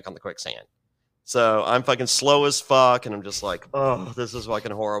fucking gimmick on the quicksand. So I'm fucking slow as fuck. And I'm just like, oh, this is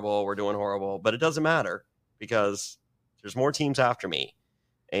fucking horrible. We're doing horrible. But it doesn't matter because there's more teams after me.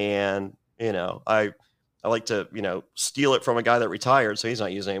 And, I like to, steal it from a guy that retired. So he's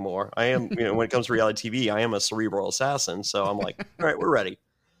not using it anymore. I am, when it comes to reality TV, I am a cerebral assassin. So I'm like, all right, we're ready.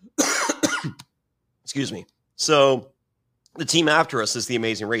 Excuse me. So the team after us is the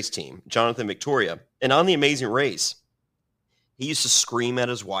Amazing Race team, Jonathan Victoria. And on the Amazing Race, he used to scream at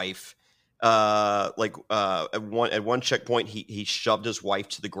his wife. At one checkpoint, he shoved his wife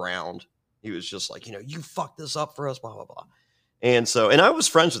to the ground. He was just like, you fucked this up for us, blah, blah, blah. And I was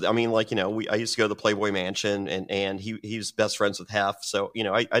friends with him. I mean, I used to go to the Playboy Mansion and he's best friends with Hef. So,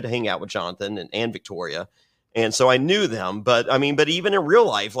 I'd hang out with Jonathan and Victoria. And so I knew them, but even in real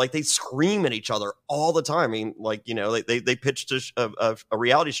life, like they scream at each other all the time. I mean, they pitched a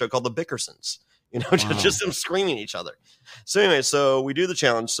reality show called The Bickersons, just them screaming at each other. So anyway, so we do the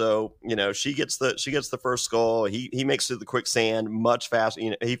challenge. So, she gets the first skull. He makes it to the quicksand much faster.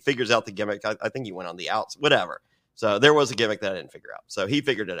 He figures out the gimmick. I think he went on the outs, whatever. So there was a gimmick that I didn't figure out. So he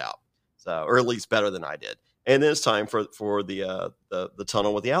figured it out. So, or at least better than I did. And then it's time for the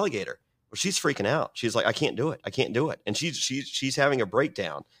tunnel with the alligator. Well, she's freaking out. She's like, I can't do it. And she's having a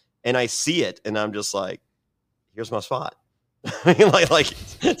breakdown. And I see it. And I'm just like, here's my spot. like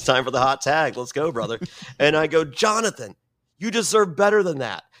it's time for the hot tag. Let's go, brother. And I go, Jonathan, you deserve better than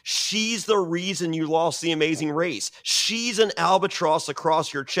that. She's the reason you lost the Amazing Race. She's an albatross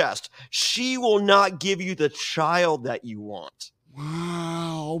across your chest. She will not give you the child that you want.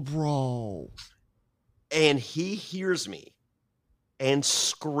 Wow, bro. And he hears me and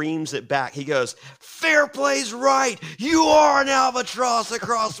screams it back. He goes, Fairplay's right. You are an albatross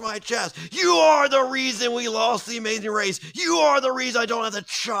across my chest. You are the reason we lost the Amazing Race. You are the reason I don't have the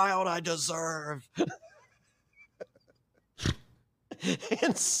child I deserve.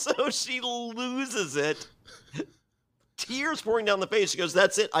 And so she loses it. Tears pouring down the face. She goes,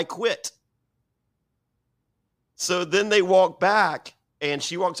 that's it. I quit. So then they walk back and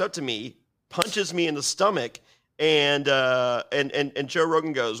she walks up to me, punches me in the stomach. And Joe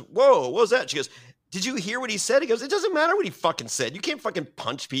Rogan goes, whoa, what was that? She goes, did you hear what he said? He goes, it doesn't matter what he fucking said. You can't fucking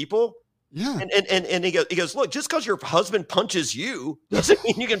punch people. Yeah. And he goes, look, just because your husband punches you doesn't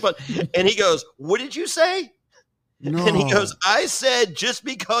mean you can punch. And he goes, what did you say? No. And he goes, I said just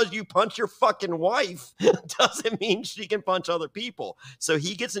because you punch your fucking wife doesn't mean she can punch other people. So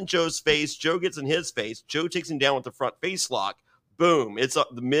he gets in Joe's face. Joe gets in his face. Joe takes him down with the front face lock. Boom. It's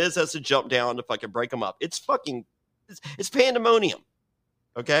the Miz has to jump down to fucking break him up. It's pandemonium.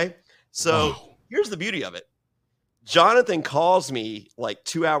 Okay. So Here's the beauty of it. Jonathan calls me like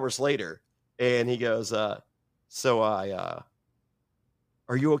 2 hours later and he goes, are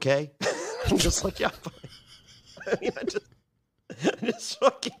you okay? I'm just like, yeah, fine. I mean, I just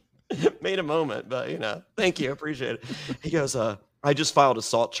fucking made a moment, but thank you. I appreciate it. He goes, I just filed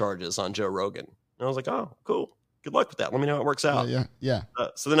assault charges on Joe Rogan. And I was like, oh, cool. Good luck with that. Let me know how it works out. Yeah.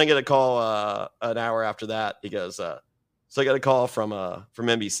 So then I get a call an hour after that. He goes, so I got a call from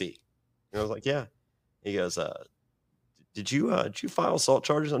NBC. And I was like, yeah. He goes, did you file assault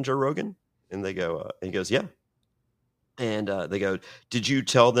charges on Joe Rogan? And they go, and he goes, yeah. And they go, did you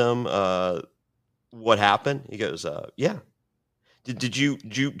tell them what happened? He goes, yeah. Did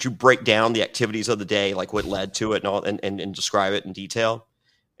you break down the activities of the day, like what led to it and all, and describe it in detail?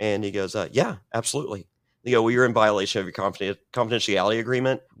 And he goes, yeah, absolutely. They go, well, you're in violation of your confidentiality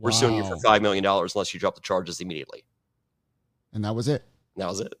agreement. We're suing you for $5 million unless you drop the charges immediately. And that was it. That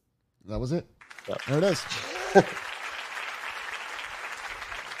was it. Yeah. There it is.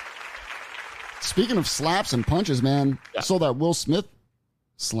 Speaking of slaps and punches, man, I saw that Will Smith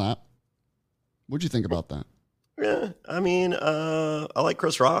slap. What'd you think about that? Yeah, I mean, I like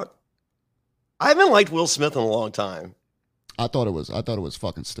Chris Rock. I haven't liked Will Smith in a long time. I thought it was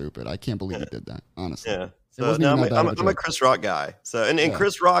fucking stupid. I can't believe he did that, honestly. Yeah. So no, I'm a Chris Rock guy. So and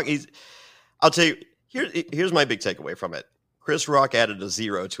Chris Rock, I'll tell you, here's my big takeaway from it. Chris Rock added a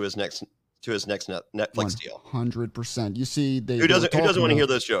zero to his next Netflix deal. 100%. You see, who doesn't want to hear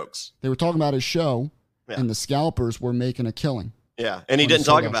those jokes? They were talking about his show, and the scalpers were making a killing. Yeah, and he didn't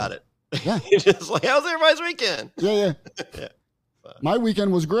talk about it. Yeah, he's just like, "How's everybody's weekend?" Yeah. My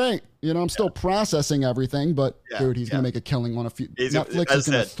weekend was great. I'm still processing everything, but dude, he's gonna make a killing on a few. Netflix is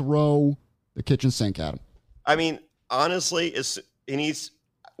gonna throw the kitchen sink at him. I mean, honestly, he's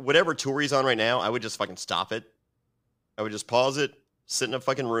whatever tour he's on right now. I would just fucking stop it. I would just pause it, sit in a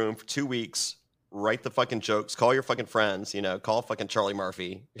fucking room for 2 weeks, write the fucking jokes, call your fucking friends, call fucking Charlie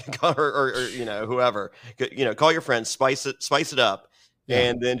Murphy, or whoever, call your friends, spice it up,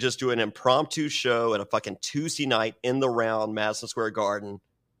 and then just do an impromptu show at a fucking Tuesday night in the round, Madison Square Garden.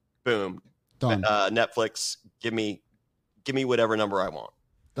 Boom, done. Netflix, give me whatever number I want.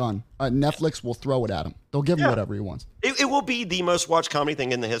 Done. Netflix will throw it at him. They'll give him whatever he wants. It will be the most watched comedy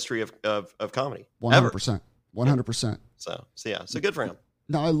thing in the history of comedy. 100%. 100%. So good for him.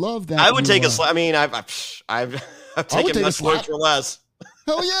 Now I love that. I would take a slap. I mean, I've taken much worse for less.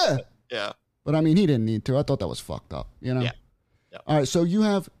 Hell yeah. Yeah. But I mean, he didn't need to. I thought that was fucked up. Yeah. All right. So you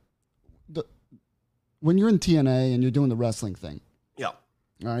have when you're in TNA and you're doing the wrestling thing. Yeah.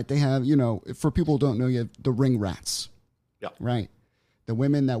 All right. They have, for people who don't know, you have the ring rats. Yeah. Right. The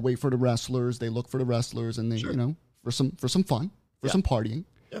women that wait for the wrestlers, they look for the wrestlers, and they, for some fun, for some partying.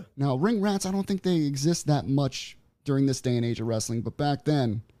 Yeah. Now, ring rats, I don't think they exist that much during this day and age of wrestling, but back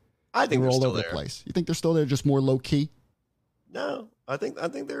then, I think they were all over the place. You think they're still there, just more low key? No, I think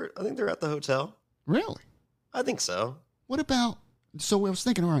they're at the hotel. Really? I think so. What about? So I was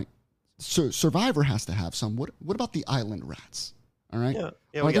thinking, all right, so Survivor has to have some. What about the island rats? All right.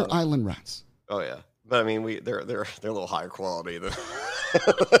 Yeah. Are there island rats? Oh yeah, but I mean, they're a little higher quality than.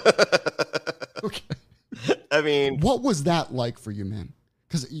 Okay. I mean, what was that like for you, man?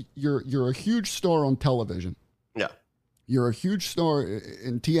 Because you're a huge star on television. Yeah. You're a huge star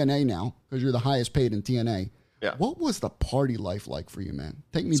in TNA now because you're the highest paid in TNA. Yeah. What was the party life like for you, man?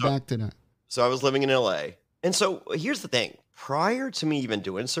 Take me back to that. So I was living in LA. And so here's the thing. Prior to me even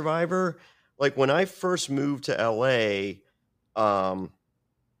doing Survivor, like when I first moved to LA, I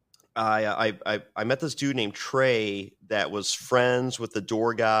met this dude named Trey that was friends with the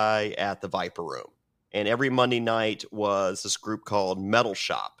door guy at the Viper Room. And every Monday night was this group called Metal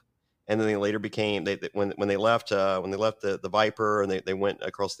Shop. And then they later became when they left the Viper and they went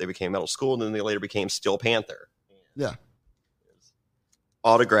across, they became Metal School, and then they later became Steel Panther. Yeah.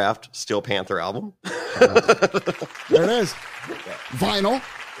 Autographed Steel Panther album. There it is. Vinyl.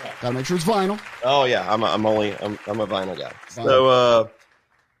 Yeah. Gotta make sure it's vinyl. Oh yeah, I'm a vinyl guy.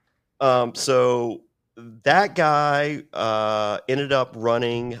 Vinyl. So that guy ended up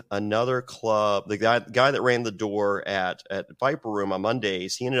running another club. The guy that ran the door at Viper Room on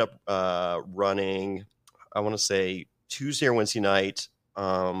Mondays, he ended up running, I want to say Tuesday or Wednesday night,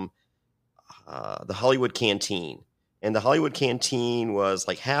 the Hollywood Canteen. And the Hollywood Canteen was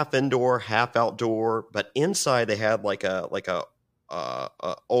like half indoor, half outdoor, but inside they had like a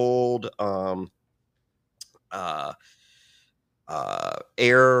old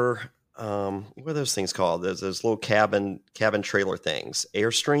air. What are those things called? There's those little cabin trailer things.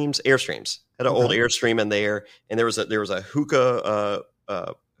 Airstreams. Had an old Airstream in there, and there was a hookah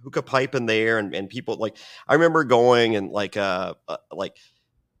pipe in there, and people like, I remember going and like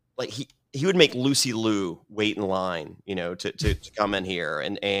he would make Lucy Liu wait in line, to come in here,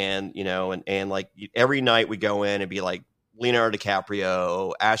 and like every night we go in and be like Leonardo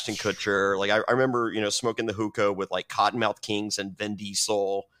DiCaprio, Ashton Kutcher. Like I remember, smoking the hookah with like Cottonmouth Kings and Vin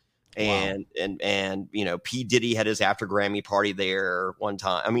Diesel. And P. Diddy had his after Grammy party there one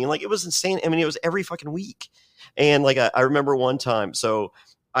time. I mean, like, it was insane. I mean, it was every fucking week. And like, I remember one time, so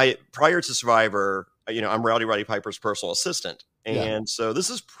prior to Survivor, I'm Rowdy Roddy Piper's personal assistant. And so this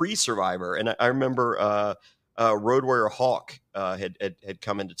is pre-Survivor. And I remember Road Warrior Hawk had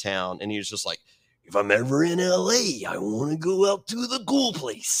come into town, and he was just like, if I'm ever in LA, I want to go out to the Ghoul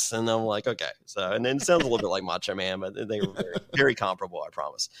Place. And I'm like, okay. So, and then it sounds a little bit like Macho Man, but they were very, very comparable, I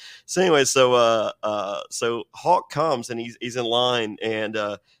promise. So anyway, so Hawk comes and he's in line, and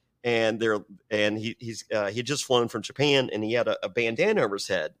he'd just flown from Japan, and he had a bandana over his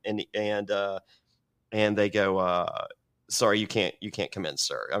head, and they go, sorry, you can't come in,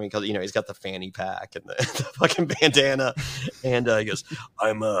 sir. I mean, because he's got the fanny pack and the fucking bandana, and he goes,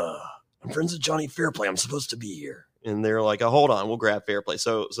 I'm friends with Jonny Fairplay. I'm supposed to be here. And they're like, oh, hold on, we'll grab Fairplay.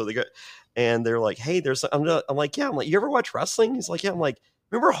 So they go, and they're like, hey, I'm like, yeah. I'm like, you ever watch wrestling? He's like, yeah. I'm like,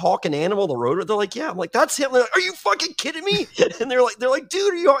 remember Hawk and Animal the Road? They're like, yeah. I'm like, that's him. Like, are you fucking kidding me? And they're like,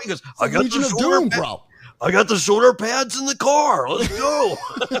 dude, are you? He goes, I got Legion of Doom, bro. I got the shoulder pads in the car. Let's go.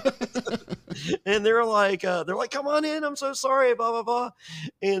 And they're like, come on in. I'm so sorry, blah, blah, blah.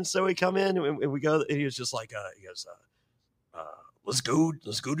 And so we come in and we go, and he was just like, he goes, let's go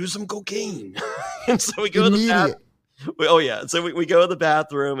do some cocaine. And so we go to the bathroom. Oh yeah. So we go to the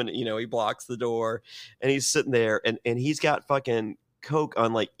bathroom and, he blocks the door and he's sitting there and he's got fucking coke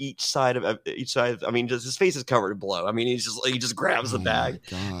on like each side. I mean, just his face is covered in blood. I mean, he just grabs the bag.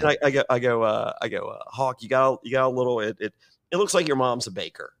 And I go, Hawk, you got a little, it looks like your mom's a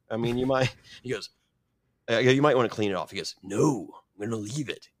baker. I mean, he goes, you might want to clean it off. He goes, no, I'm going to leave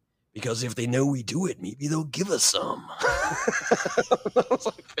it. Because if they know we do it, maybe they'll give us some. I was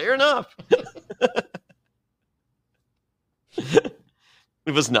like, fair enough.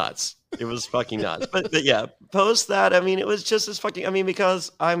 It was nuts. It was fucking nuts. But yeah, post that. I mean, it was just as fucking. I mean,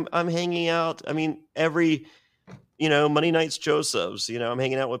 because I'm hanging out. I mean, every Monday night's Joseph's. I'm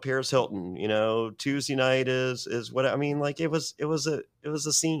hanging out with Paris Hilton. Tuesday night is what I mean. Like it was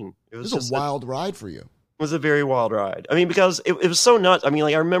a scene. It was just a wild ride for you. It was a very wild ride. I mean, because it was so nuts. I mean,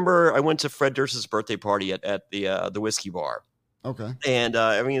 like I remember I went to Fred Durst's birthday party at the whiskey bar. Okay. And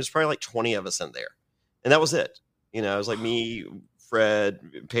I mean, it was probably like 20 of us in there, and that was it. It was like me,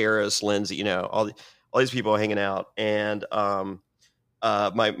 Fred, Paris, Lindsay, all these people hanging out. And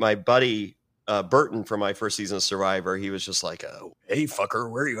my buddy Burton from my first season of Survivor, he was just like, hey,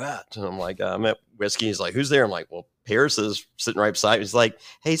 fucker, where are you at? And I'm like, I'm at whiskey. He's like, who's there? I'm like, well, Paris is sitting right beside me. He's like,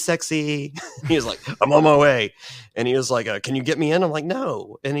 hey, sexy. He was like, I'm on my way. And he was like, can you get me in? I'm like,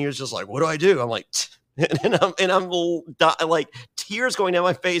 no. And he was just like, what do I do? I'm like, and I'm like tears going down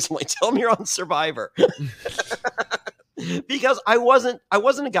my face. I'm like, tell me you're on Survivor. Because I wasn't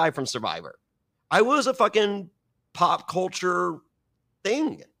a guy from Survivor. I was a fucking pop culture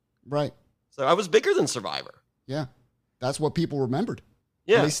thing. Right. So I was bigger than Survivor. Yeah. That's what people remembered.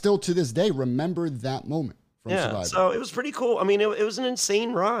 Yeah. And they still to this day remember that moment from Survivor. So it was pretty cool. I mean, it was an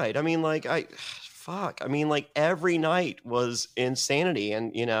insane ride. I mean, like I mean, like every night was insanity.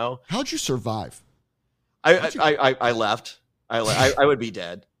 And how'd you survive? I left. I would be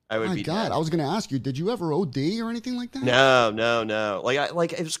dead. I would be dead. I was going to ask you, did you ever OD or anything like that? No.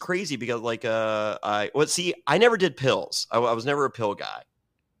 Like it was crazy because I never did pills. I was never a pill guy.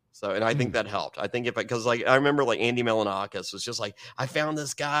 So, and I think that helped. I think because I remember like Andy Milonakis was just like, I found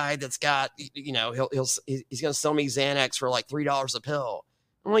this guy that's got, he's going to sell me Xanax for like $3 a pill.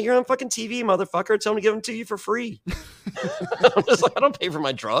 I'm like, you're on fucking TV, motherfucker. Tell him to give them to you for free. I'm just like, I don't pay for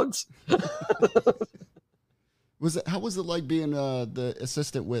my drugs. How was it like being the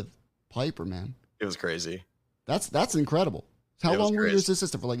assistant with Piper, man? It was crazy. That's incredible. How long were you his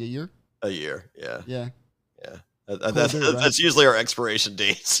assistant for? Like a year? A year, yeah. Yeah. Yeah. That's usually our expiration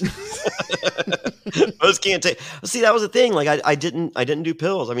dates. Most can't take. See, that was the thing. Like I didn't do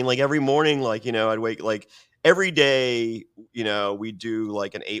pills. I mean, like every morning, like I'd wake like every day. We do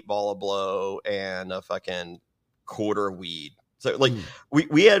like an 8-ball of blow and a fucking quarter of weed. So like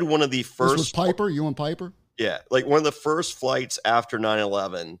we had one of the first. This was Piper. You and Piper. Yeah, like one of the first flights after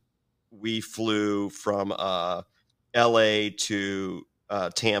 9/11, we flew from L.A. to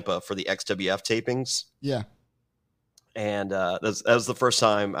Tampa for the XWF tapings. Yeah. And that was the first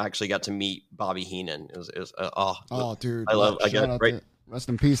time I actually got to meet Bobby Heenan. It was dude, I got it right. Rest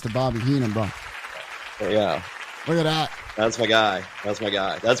in peace to Bobby Heenan, bro. Yeah, look at that. That's my guy.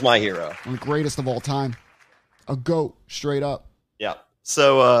 That's my hero. One of the greatest of all time. A GOAT, straight up. Yeah.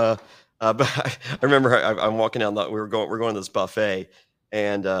 So, but I remember I'm walking down we're going to this buffet,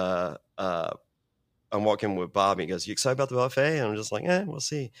 and I'm walking with Bobby. He goes, "You excited about the buffet?" And I'm just like, we'll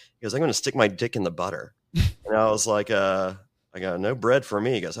see. He goes, "I'm going to stick my dick in the butter." And I was like, I got no bread for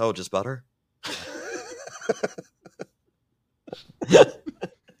me. He goes, "Oh, just butter."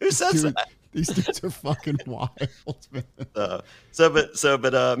 Who says that? These dudes are fucking wild, man.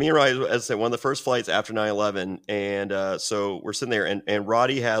 But me and Roddy, as I said, one of the first flights after 9/11, and so we're sitting there, and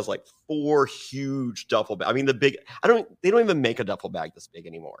Roddy has like 4 huge duffel bags. I mean, they don't even make a duffel bag this big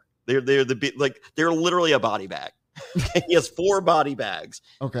anymore. They're the big, like they're literally a body bag. He has 4 body bags.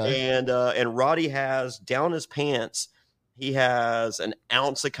 Okay. And Roddy has down his pants, he has an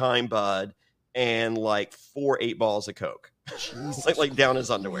ounce of Kind Bud and like 4 8-balls of Coke. like down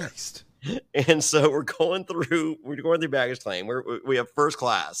his underwear. Christ. And so we're going through baggage claim. We have first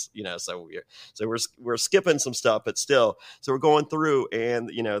class, so we're skipping some stuff, but still. So we're going through, and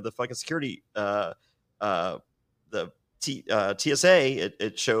the fucking security, the TSA,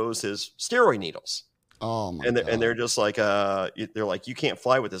 it shows his steroid needles. Oh my God. And they're just like, they're like, you can't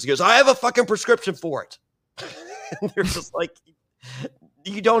fly with this. He goes, I have a fucking prescription for it. And they're just like,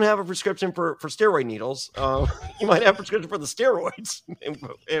 you don't have a prescription for steroid needles. You might have a prescription for the steroids,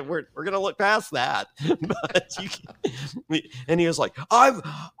 and we're gonna look past that. But and he was like, I'm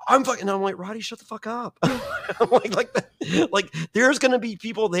fucking. And I'm like, Roddy, shut the fuck up. I'm like there's gonna be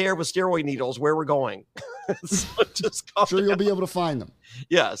people there with steroid needles where we're going. So just sure you'll be able to find them.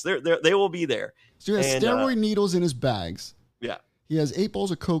 Yes, they will be there. So he has steroid needles in his bags. Yeah, he has 8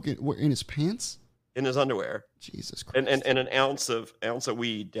 balls of coke in his pants. In his underwear, Jesus Christ, and an ounce of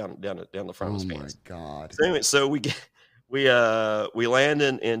weed down the front of his pants. Oh my God! So anyway, so we land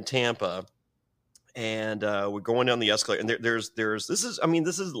in Tampa, and we're going down the escalator, and there's this is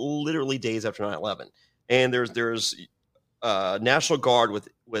literally days after 9/11, and there's National Guard with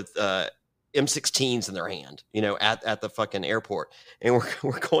M16s in their hand, at the fucking airport, and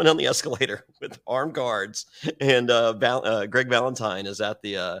we're going down the escalator with armed guards, and Greg Valentine is at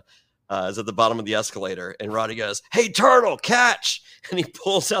the bottom of the escalator, and Roddy goes, "Hey, Turtle, catch!" And he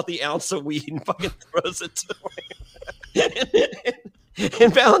pulls out the ounce of weed and fucking throws it to him.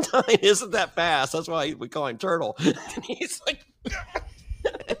 And Valentine isn't that fast. That's why we call him Turtle. And he's like,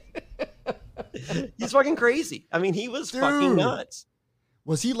 he's fucking crazy. I mean, he was fucking nuts.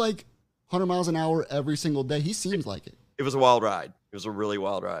 Was he like 100 miles an hour every single day? He seems like it. It was a wild ride. It was a really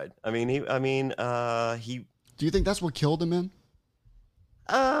wild ride. I mean, he. Do you think that's what killed him, man?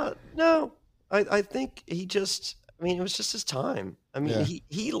 No, I think he just, it was just his time. I mean,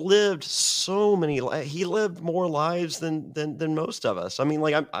 he lived he lived more lives than most of us. I mean,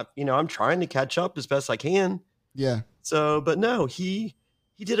 like I'm trying to catch up as best I can. Yeah. So, but no, he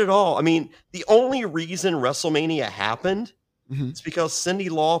did it all. I mean, the only reason WrestleMania happened is because Cyndi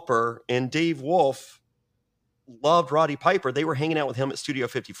Lauper and Dave Wolf loved Roddy Piper. They were hanging out with him at Studio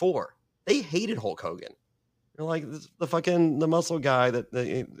 54. They hated Hulk Hogan. They're like the muscle guy with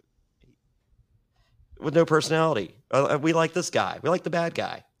no personality. We like this guy. We like the bad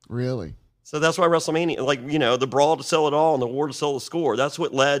guy. Really? So that's why WrestleMania, the brawl to sell it all and the war to sell the score. That's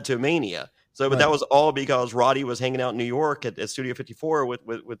what led to Mania. So, but that was all because Roddy was hanging out in New York at Studio 54 with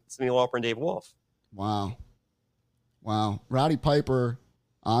Cyndi Lauper and Dave Wolf. Wow. Roddy Piper,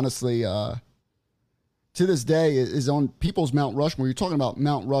 honestly, to this day is on people's Mount Rushmore. You're talking about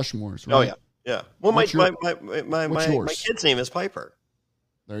Mount Rushmores, right? Oh yeah. Yeah. Well, my kid's name is Piper.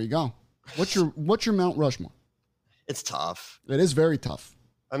 There you go. What's your Mount Rushmore? It's tough. It is very tough.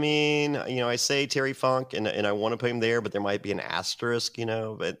 I mean, I say Terry Funk and I want to put him there, but there might be an asterisk,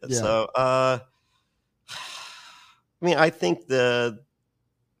 but so, I think the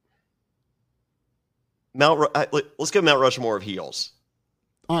let's go Mount Rushmore of heels.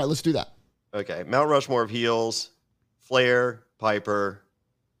 All right, let's do that. Okay. Mount Rushmore of heels, Flair, Piper,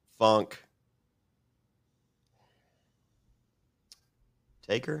 Funk,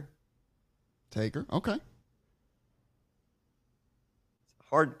 Taker. Okay.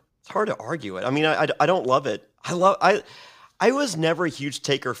 It's hard to argue it. I mean, I don't love it. I was never a huge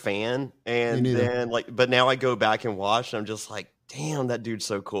Taker fan, and then but now I go back and watch, and I'm just like, damn, that dude's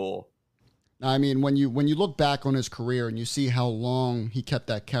so cool. I mean, when you look back on his career and you see how long he kept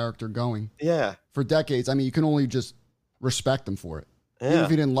that character going, for decades. I mean, you can only just respect him for it. Yeah. Even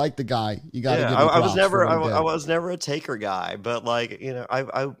if you didn't like the guy, you got to give him props. I was never a Taker guy, but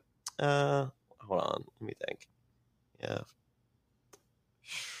hold on, let me think. Yeah.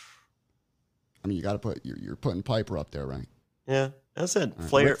 I mean, you got to put you're putting Piper up there, right? Yeah, I said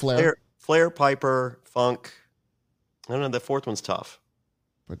right. Flair, Piper, Funk. I don't know. The fourth one's tough.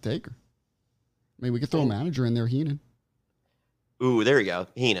 But Taker. I mean, we could throw a manager in there, Heenan. Ooh, there you go,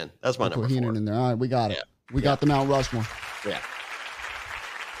 Heenan. That's my number. Put Heenan 4 in there. All right, we got it. We got the Mount Rushmore. Yeah.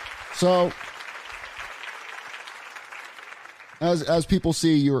 So, as people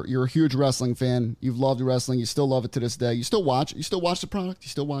see, you're a huge wrestling fan. You've loved wrestling. You still love it to this day. You still watch. You still watch the product. You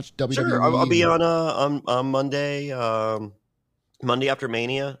still watch WWE. Sure, I'll be on Monday. Monday after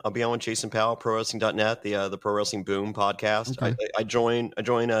Mania, I'll be on with Jason Powell, ProWrestling.net, the Pro Wrestling Boom podcast. Okay. I join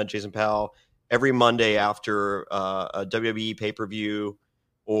Jason Powell every Monday after a WWE pay-per-view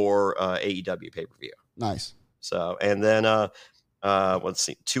or AEW pay-per-view. Nice. So, and then let's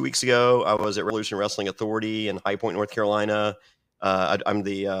see, 2 weeks ago, I was at Revolution Wrestling Authority in High Point, North Carolina. I'm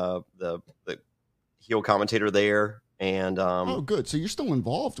the heel commentator there. And oh, good. So you're still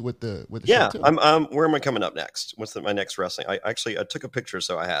involved with the show too. Where am I coming up next? What's my next wrestling? I took a picture,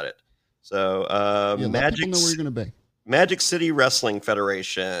 so I had it. So let people know where you're going to be. Magic City Wrestling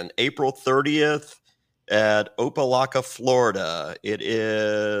Federation, April 30th at Opelika, Florida. It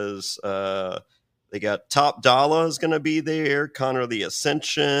is they got Top Dollar is going to be there, Connor the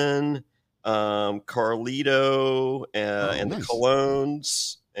Ascension, Carlito, and nice. The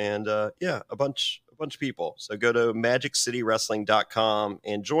Colognes, and a bunch bunch of people. So go to magiccitywrestling.com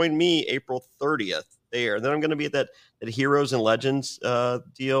and join me April 30th there. Then I'm going to be at that Heroes and Legends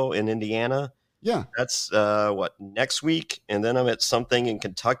deal in Indiana. Yeah. That's next week. And then I'm at something in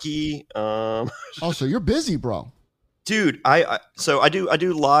Kentucky. Oh, so you're busy, bro. Dude, I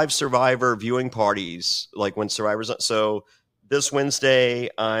do live Survivor viewing parties, like when Survivor's on. So this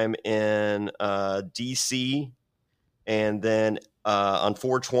Wednesday I'm in DC, and then on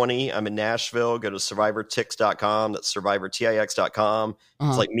 420 I'm in Nashville. Go to survivortix.com. That's survivortix.com.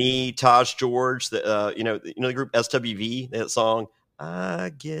 It's like me, Taj George, the the group SWV, that song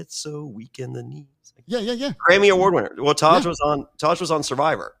I Get So Weak in the Knees. Yeah. Grammy Award winner. Well, Taj was on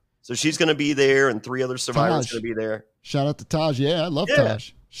Survivor. So she's going to be there, and 3 other survivors going to be there. Shout out to Taj. Yeah, I love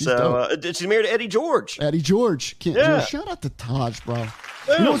Taj. She's she's married to Eddie George. Dude, shout out to Taj, bro. Boom.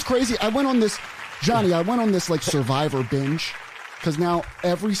 You know what's crazy? I went on this like Survivor binge because now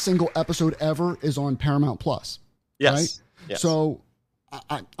every single episode ever is on Paramount Plus. Yes. Right? Yes. So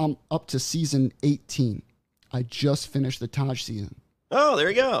I'm up to season 18. I just finished the Taj season. Oh, there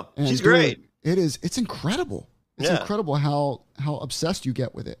you go. And she's great. It's incredible. It's incredidible how obsessed you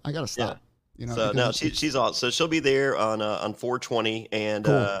get with it. I gotta stop. So she's awesome. So she'll be there on 420, and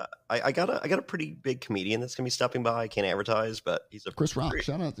cool. I got a pretty big comedian that's gonna be stopping by. I can't advertise, but he's a Chris Rock.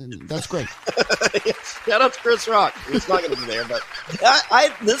 Shout out, that's great. Shout out to Chris Rock. He's not gonna be there, but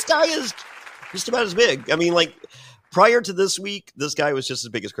this guy is just about as big. I mean, like prior to this week, this guy was just as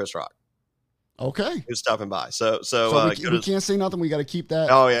big as Chris Rock. Okay. Who's stopping by. So we can't say nothing. We got to keep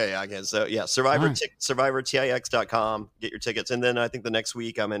that. Oh, yeah, again. So, yeah, survivortix.com. Get your tickets. And then I think the next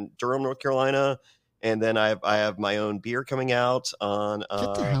week I'm in Durham, North Carolina. And then I have my own beer coming out on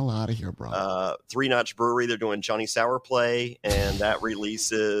get the hell out of here, bro. 3 Notch Brewery. They're doing Jonny Fairplay, and that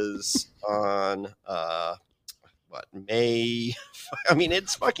releases on May. I mean,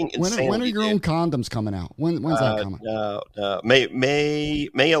 it's fucking insane. When are your own condoms coming out? When's that coming? May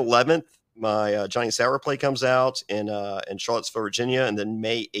 11th. My Jonny Fairplay comes out in Charlottesville, Virginia, and then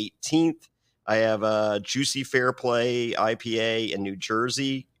May 18th I have a Juicy Fairplay IPA in New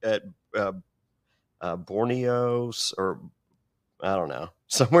Jersey at Borneo, or I don't know,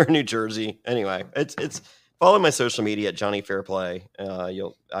 somewhere in New Jersey. Anyway, it's follow my social media at Jonny Fairplay.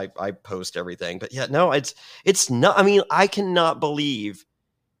 I post everything, but yeah, no, it's not. I mean, I cannot believe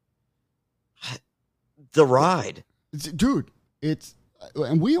the ride, dude.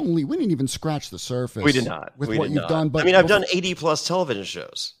 And we didn't even scratch the surface. We did not. With what you've done. But I mean, I've done 80 plus television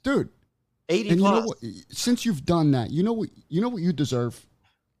shows, dude. 80 and plus. You know what, since you've done that, you know what you deserve.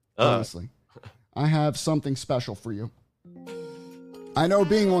 Honestly, I have something special for you. I know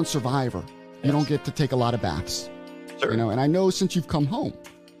being on Survivor, you don't get to take a lot of baths. Sure. And I know since you've come home,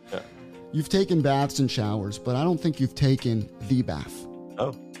 you've taken baths and showers, but I don't think you've taken the bath.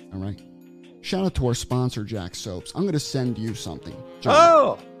 Oh, all right. Shout out to our sponsor, Jack Soaps. I'm going to send you something, John.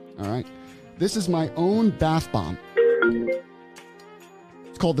 Oh! All right. This is my own bath bomb.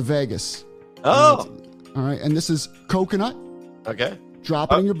 It's called the Vegas. Oh! All right. And this is coconut. Okay.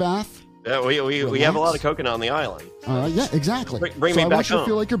 Drop it in your bath. Yeah, we have a lot of coconut on the island. All right. Yeah, exactly. Bring me I back want you home. to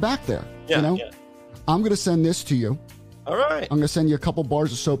feel like you're back there. Yeah, Yeah. I'm going to send this to you. All right. I'm going to send you a couple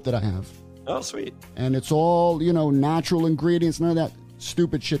bars of soap that I have. Oh, sweet. And it's all, natural ingredients, none of that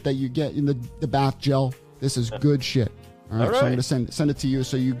stupid shit that you get in the bath gel. This is good shit. All right. So I'm going to send it to you.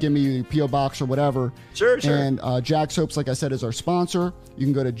 So you give me your P.O. box or whatever. Sure. And Jack Soaps, like I said, is our sponsor. You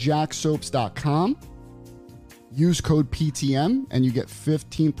can go to jacksoaps.com, use code PTM, and you get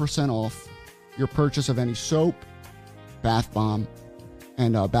 15% off your purchase of any soap, bath bomb,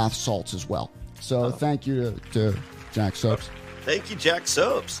 and bath salts as well. So thank you to Jack Soaps. Thank you, Jack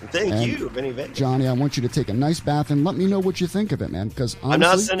Soaps. And thank you, Vinny Vegas. Johnny, I want you to take a nice bath and let me know what you think of it, man. Because honestly, I'm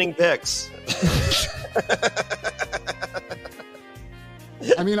not sending pics.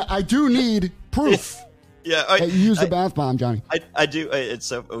 I mean, I do need proof. Yeah, that you use the bath bomb, Johnny. I do. It's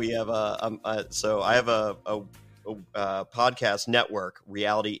so we have so I have a podcast network,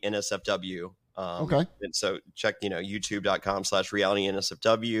 Reality NSFW. Okay. And so check youtube.com/reality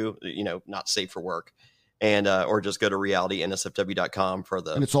NSFW. Not safe for work. And or just go to realitynsfw.com for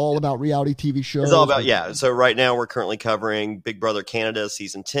the. And it's all about reality TV shows. It's all about So right now we're currently covering Big Brother Canada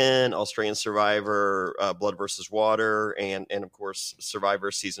season 10, Australian Survivor, Blood versus Water, and of course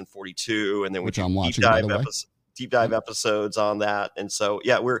Survivor season 42, and then which I'm watching, by the way. Deep dive episodes on that. And so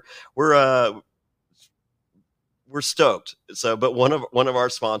we're stoked. So, but one of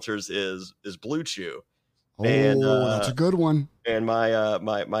our sponsors is Blue Chew. Oh, and that's a good one. And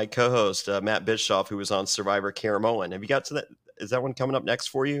my co-host Matt Bischoff, who was on Survivor, Caramoan. Have you got to that? Is that one coming up next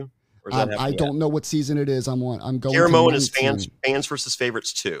for you? Or is I don't know what season it is. I'm going. Caramoan is fans versus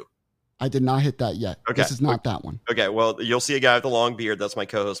favorites 2. I did not hit that yet. Okay. This is not that one. Okay. Well, you'll see a guy with a long beard. That's my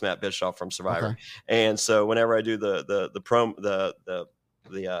co-host Matt Bischoff from Survivor. Okay. And so whenever I do the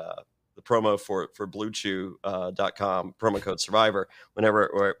promo for BlueChew.com, promo code Survivor,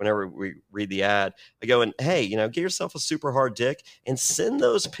 whenever we read the ad, I go and, hey, get yourself a super hard dick and send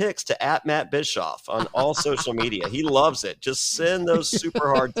those pics to @Matt Bischoff on all social media. He loves it. Just send those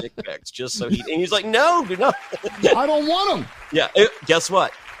super hard dick pics, just so and he's like, no. I don't want them. Yeah. Guess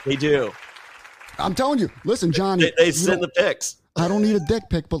what? They do. I'm telling you. Listen, Johnny. They send the pics. I don't need a dick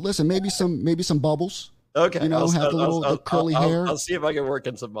pic, but listen, maybe some bubbles. Okay. Have the little curly hair. I'll see if I can work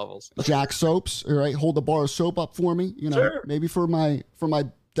in some bubbles. Jack soaps. All right. Hold the bar of soap up for me. Sure. Maybe for my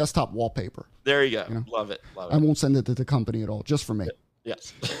desktop wallpaper. There you go. Love it. I won't send it to the company at all, just for me.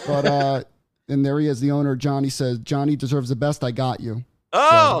 Yes. But and there he is, the owner. Johnny says, Johnny deserves the best. I got you.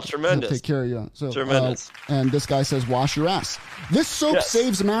 Oh, so, tremendous. Take care of you. So, tremendous. And this guy says, wash your ass. This soap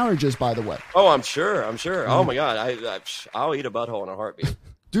saves marriages, by the way. Oh, I'm sure. Oh, my God. I'll eat a butthole in a heartbeat.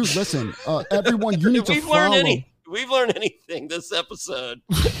 Dude, listen, everyone, you need to follow. We've learned anything this episode.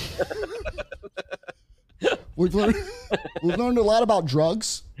 We've learned a lot about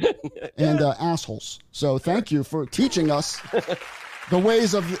drugs and assholes. So thank you for teaching us the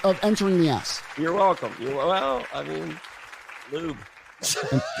ways of entering the ass. You're welcome. Lube.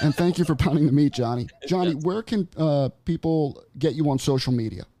 and thank you for pounding the meat, Johnny. Johnny, where can people get you on social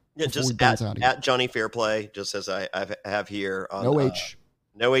media? Yeah, just at Jonny Fairplay, just as I have here. On, no H.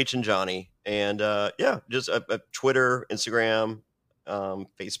 No H in Johnny. And just Twitter, Instagram,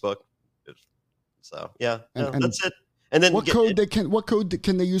 Facebook. So and that's it. And then what code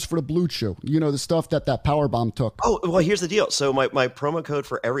can they use for the Blue Chew? The stuff that Power Bomb took. Oh, well, here's the deal. So my promo code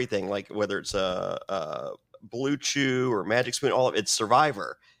for everything, like whether it's Blue Chew or Magic Spoon, all of it's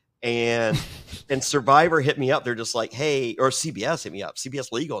Survivor. And Survivor hit me up. They're just like, hey, or CBS hit me up,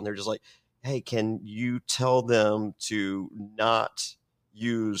 CBS Legal, and they're just like, hey, can you tell them to not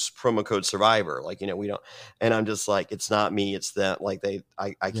use promo code Survivor? Like, we don't. And I'm just like, it's not me, it's them. Like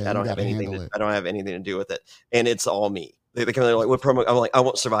I don't have anything. I don't have anything to do with it, and it's all me. They come, they're like, what promo? I'm like, I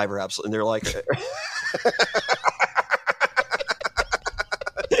want Survivor, absolutely. And they're like,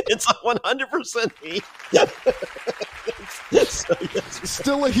 it's 100% me.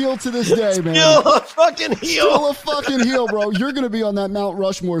 Still a heel to this day, man. Still a fucking heel. Still a fucking heel, bro. You're gonna be on that Mount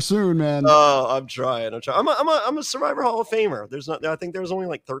Rushmore soon, man. Oh, I'm trying. I'm a Survivor Hall of Famer. I think there's only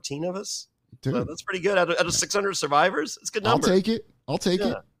like 13 of us. Dude. So that's pretty good. Out of 600 survivors, it's a good number. I'll take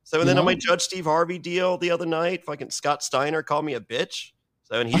it. So and then on my Judge Steve Harvey deal the other night, fucking Scott Steiner called me a bitch.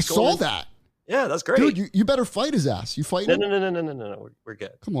 So and I saw that. Yeah, that's great. Dude, you better fight his ass. You fighting him? No. We're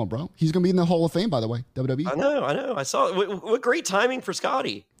good. Come on, bro. He's going to be in the Hall of Fame, by the way, WWE. I know. I saw it. What great timing for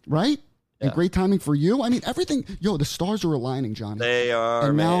Scotty. Right? Yeah. And great timing for you. I mean, everything. The stars are aligning, Johnny. They are,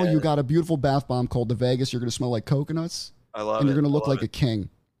 and man. Now you got a beautiful bath bomb called the Vegas. You're going to smell like coconuts. I love it. And you're going to look like a king.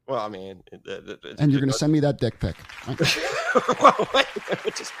 Well, I mean. And you're going to send me that dick pic. Right? What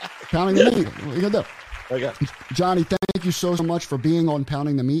just happened? Pounding the meat. What are you going to do? Okay. Johnny, thank you so much for being on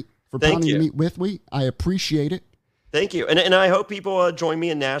Pounding the Meat. For pounding the meat with me. I appreciate it. Thank you. And I hope people join me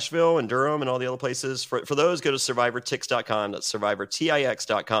in Nashville and Durham and all the other places. For those, go to survivortix.com. That's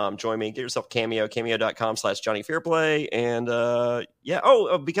survivortix.com. Join me. Get yourself Cameo, cameo.com/Jonny Fairplay. And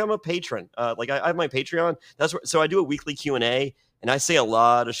become a patron. I have my Patreon. So I do a weekly Q&A, and I say a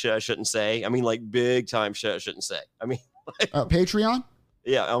lot of shit I shouldn't say. I mean, like big time shit I shouldn't say. I mean, Patreon?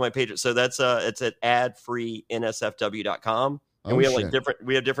 Yeah, on my Patreon. So that's it's at adfreensfw.com. And we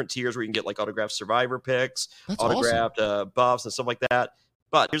have different tiers where you can get like autographed Survivor picks, autographed buffs and stuff like that.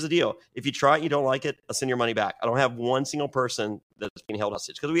 But here's the deal. If you try it and you don't like it, I'll send your money back. I don't have one single person that's being held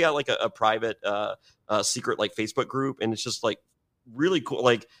hostage because we got like a private secret like Facebook group, and it's just like really cool,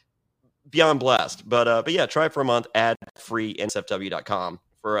 like beyond blessed. But yeah, try it for a month, adfreensfw.com.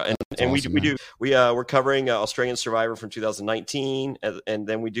 We're covering Australian Survivor from 2019, and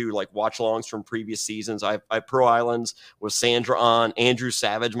then we do like watch alongs from previous seasons. I Pearl Islands with Sandra on, Andrew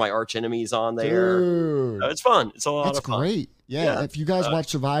Savage, my arch enemy's on there. Dude. It's fun. It's a lot of fun. That's great. Yeah. If you guys watch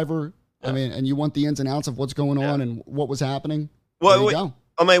Survivor, I mean, and you want the ins and outs of what's going on and what was happening, there you go.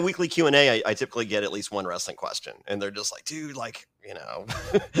 On my weekly Q&A, I typically get at least one wrestling question, and they're just like, dude, like,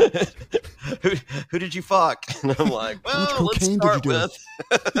 who did you fuck? And I'm like, well, let's start with.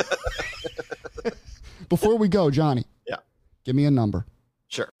 Before we go, Johnny. Yeah. Give me a number.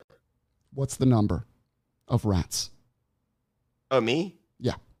 Sure. What's the number of rats? Oh, me?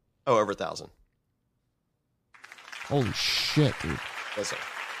 Yeah. Oh, over 1,000. Holy shit, dude. Listen.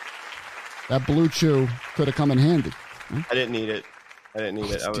 That Blue Chew could have come in handy. I didn't need it.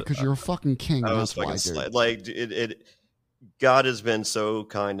 Because you're a fucking king. I was fucking like God has been so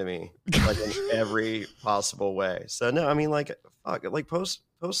kind to me, like in every possible way. So no, I mean, like, fuck, like post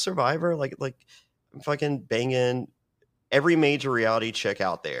Survivor, like I'm fucking banging every major reality chick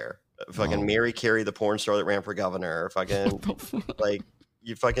out there. Fucking Mary Carey, the porn star that ran for governor. Fucking like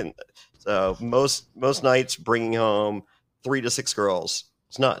you fucking. So most nights bringing home 3 to 6 girls.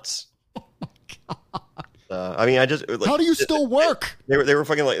 It's nuts. Oh my God. I mean, I just. Like, how do you still work? They were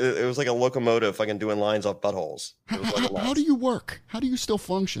fucking like, it was like a locomotive fucking doing lines off buttholes. How do you work? How do you still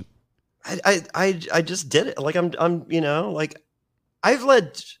function? I just did it. Like I'm you know, like I've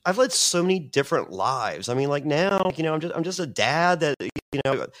led so many different lives. I mean, like now, you know, I'm just a dad that, you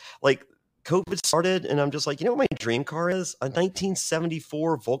know, like COVID started and I'm just like, you know what my dream car is? A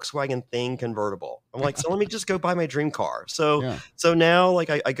 1974 Volkswagen Thing convertible. I'm like, so let me just go buy my dream car. So now like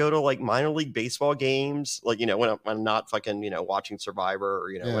I go to like minor league baseball games, like, you know, when I'm not fucking, you know, watching Survivor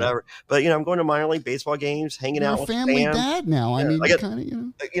or, you know, whatever. But, you know, I'm going to minor league baseball games, hanging out with family fans. dad now. I mean, I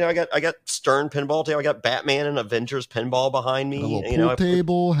got Stern pinball table. I got Batman and Avengers pinball behind me. A little pool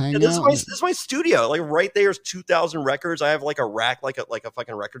table, hanging out. This is my studio. Like right there's 2,000 records. I have like a rack, like a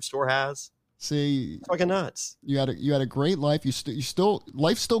fucking record store has. See, it's fucking nuts. You had a great life. You still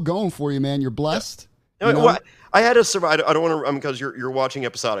life's still going for you, man. You're blessed. Yeah. You know? Well, I had to survive. I don't want to, because you're watching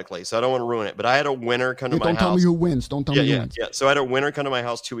episodically, so I don't want to ruin it. But I had a winner come to my house. Don't tell me who wins. Don't tell me who wins. Yeah. So I had a winner come to my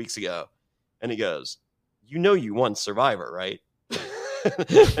house 2 weeks ago, and he goes, "You know you won Survivor, right?"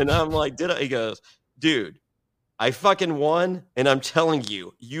 And I'm like, "Did I?" He goes, "Dude, I fucking won, and I'm telling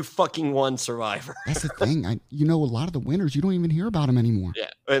you, you fucking won Survivor." That's the thing. You know, a lot of the winners, you don't even hear about them anymore.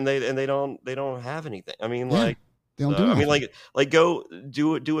 Yeah, and they don't have anything. I mean, like they don't do anything. I mean, like go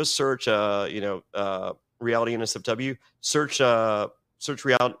do a search. Reality NSFW. Search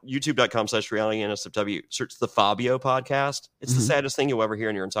YouTube.com/reality NSFW. Search the Fabio podcast. It's the saddest thing you'll ever hear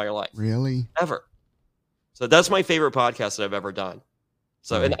in your entire life. Really? Ever. So that's my favorite podcast that I've ever done.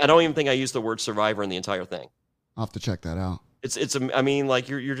 So, and I don't even think I used the word Survivor in the entire thing. I'll have to check that out. It's I mean, like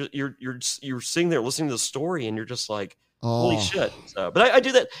you're sitting there listening to the story and you're just like, holy shit. So, but I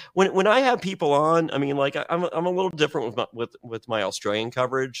do that when I have people on. I mean, like I'm a little different with my Australian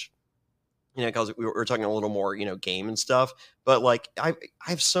coverage, you know, because we were talking a little more, you know, game and stuff. But like I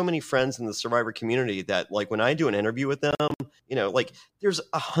have so many friends in the Survivor community that like when I do an interview with them, you know, like there's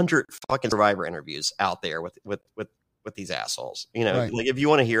 100 fucking Survivor interviews out there with these assholes. You know, like if you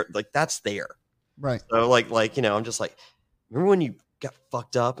want to hear, like that's there. Right. So like, you know, I'm just like, remember when you got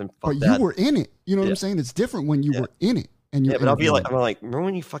fucked up and fucked But you were in it. You know what I'm saying? It's different when you were in it. And but I'm like, remember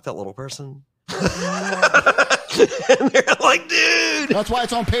when you fucked that little person? And they're like, dude. That's why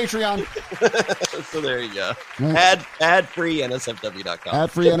it's on Patreon. So there you go. Right. Ad-free NSFW.com.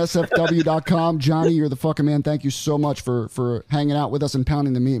 Ad-free NSFW.com. Johnny, you're the fucking man. Thank you so much for hanging out with us and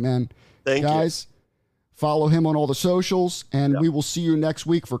pounding the meat, man. Thank you. Guys, follow him on all the socials, and we will see you next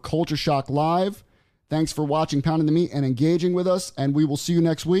week for Culture Shock Live. Thanks for watching Pounding the Meat and engaging with us, and we will see you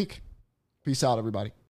next week. Peace out, everybody.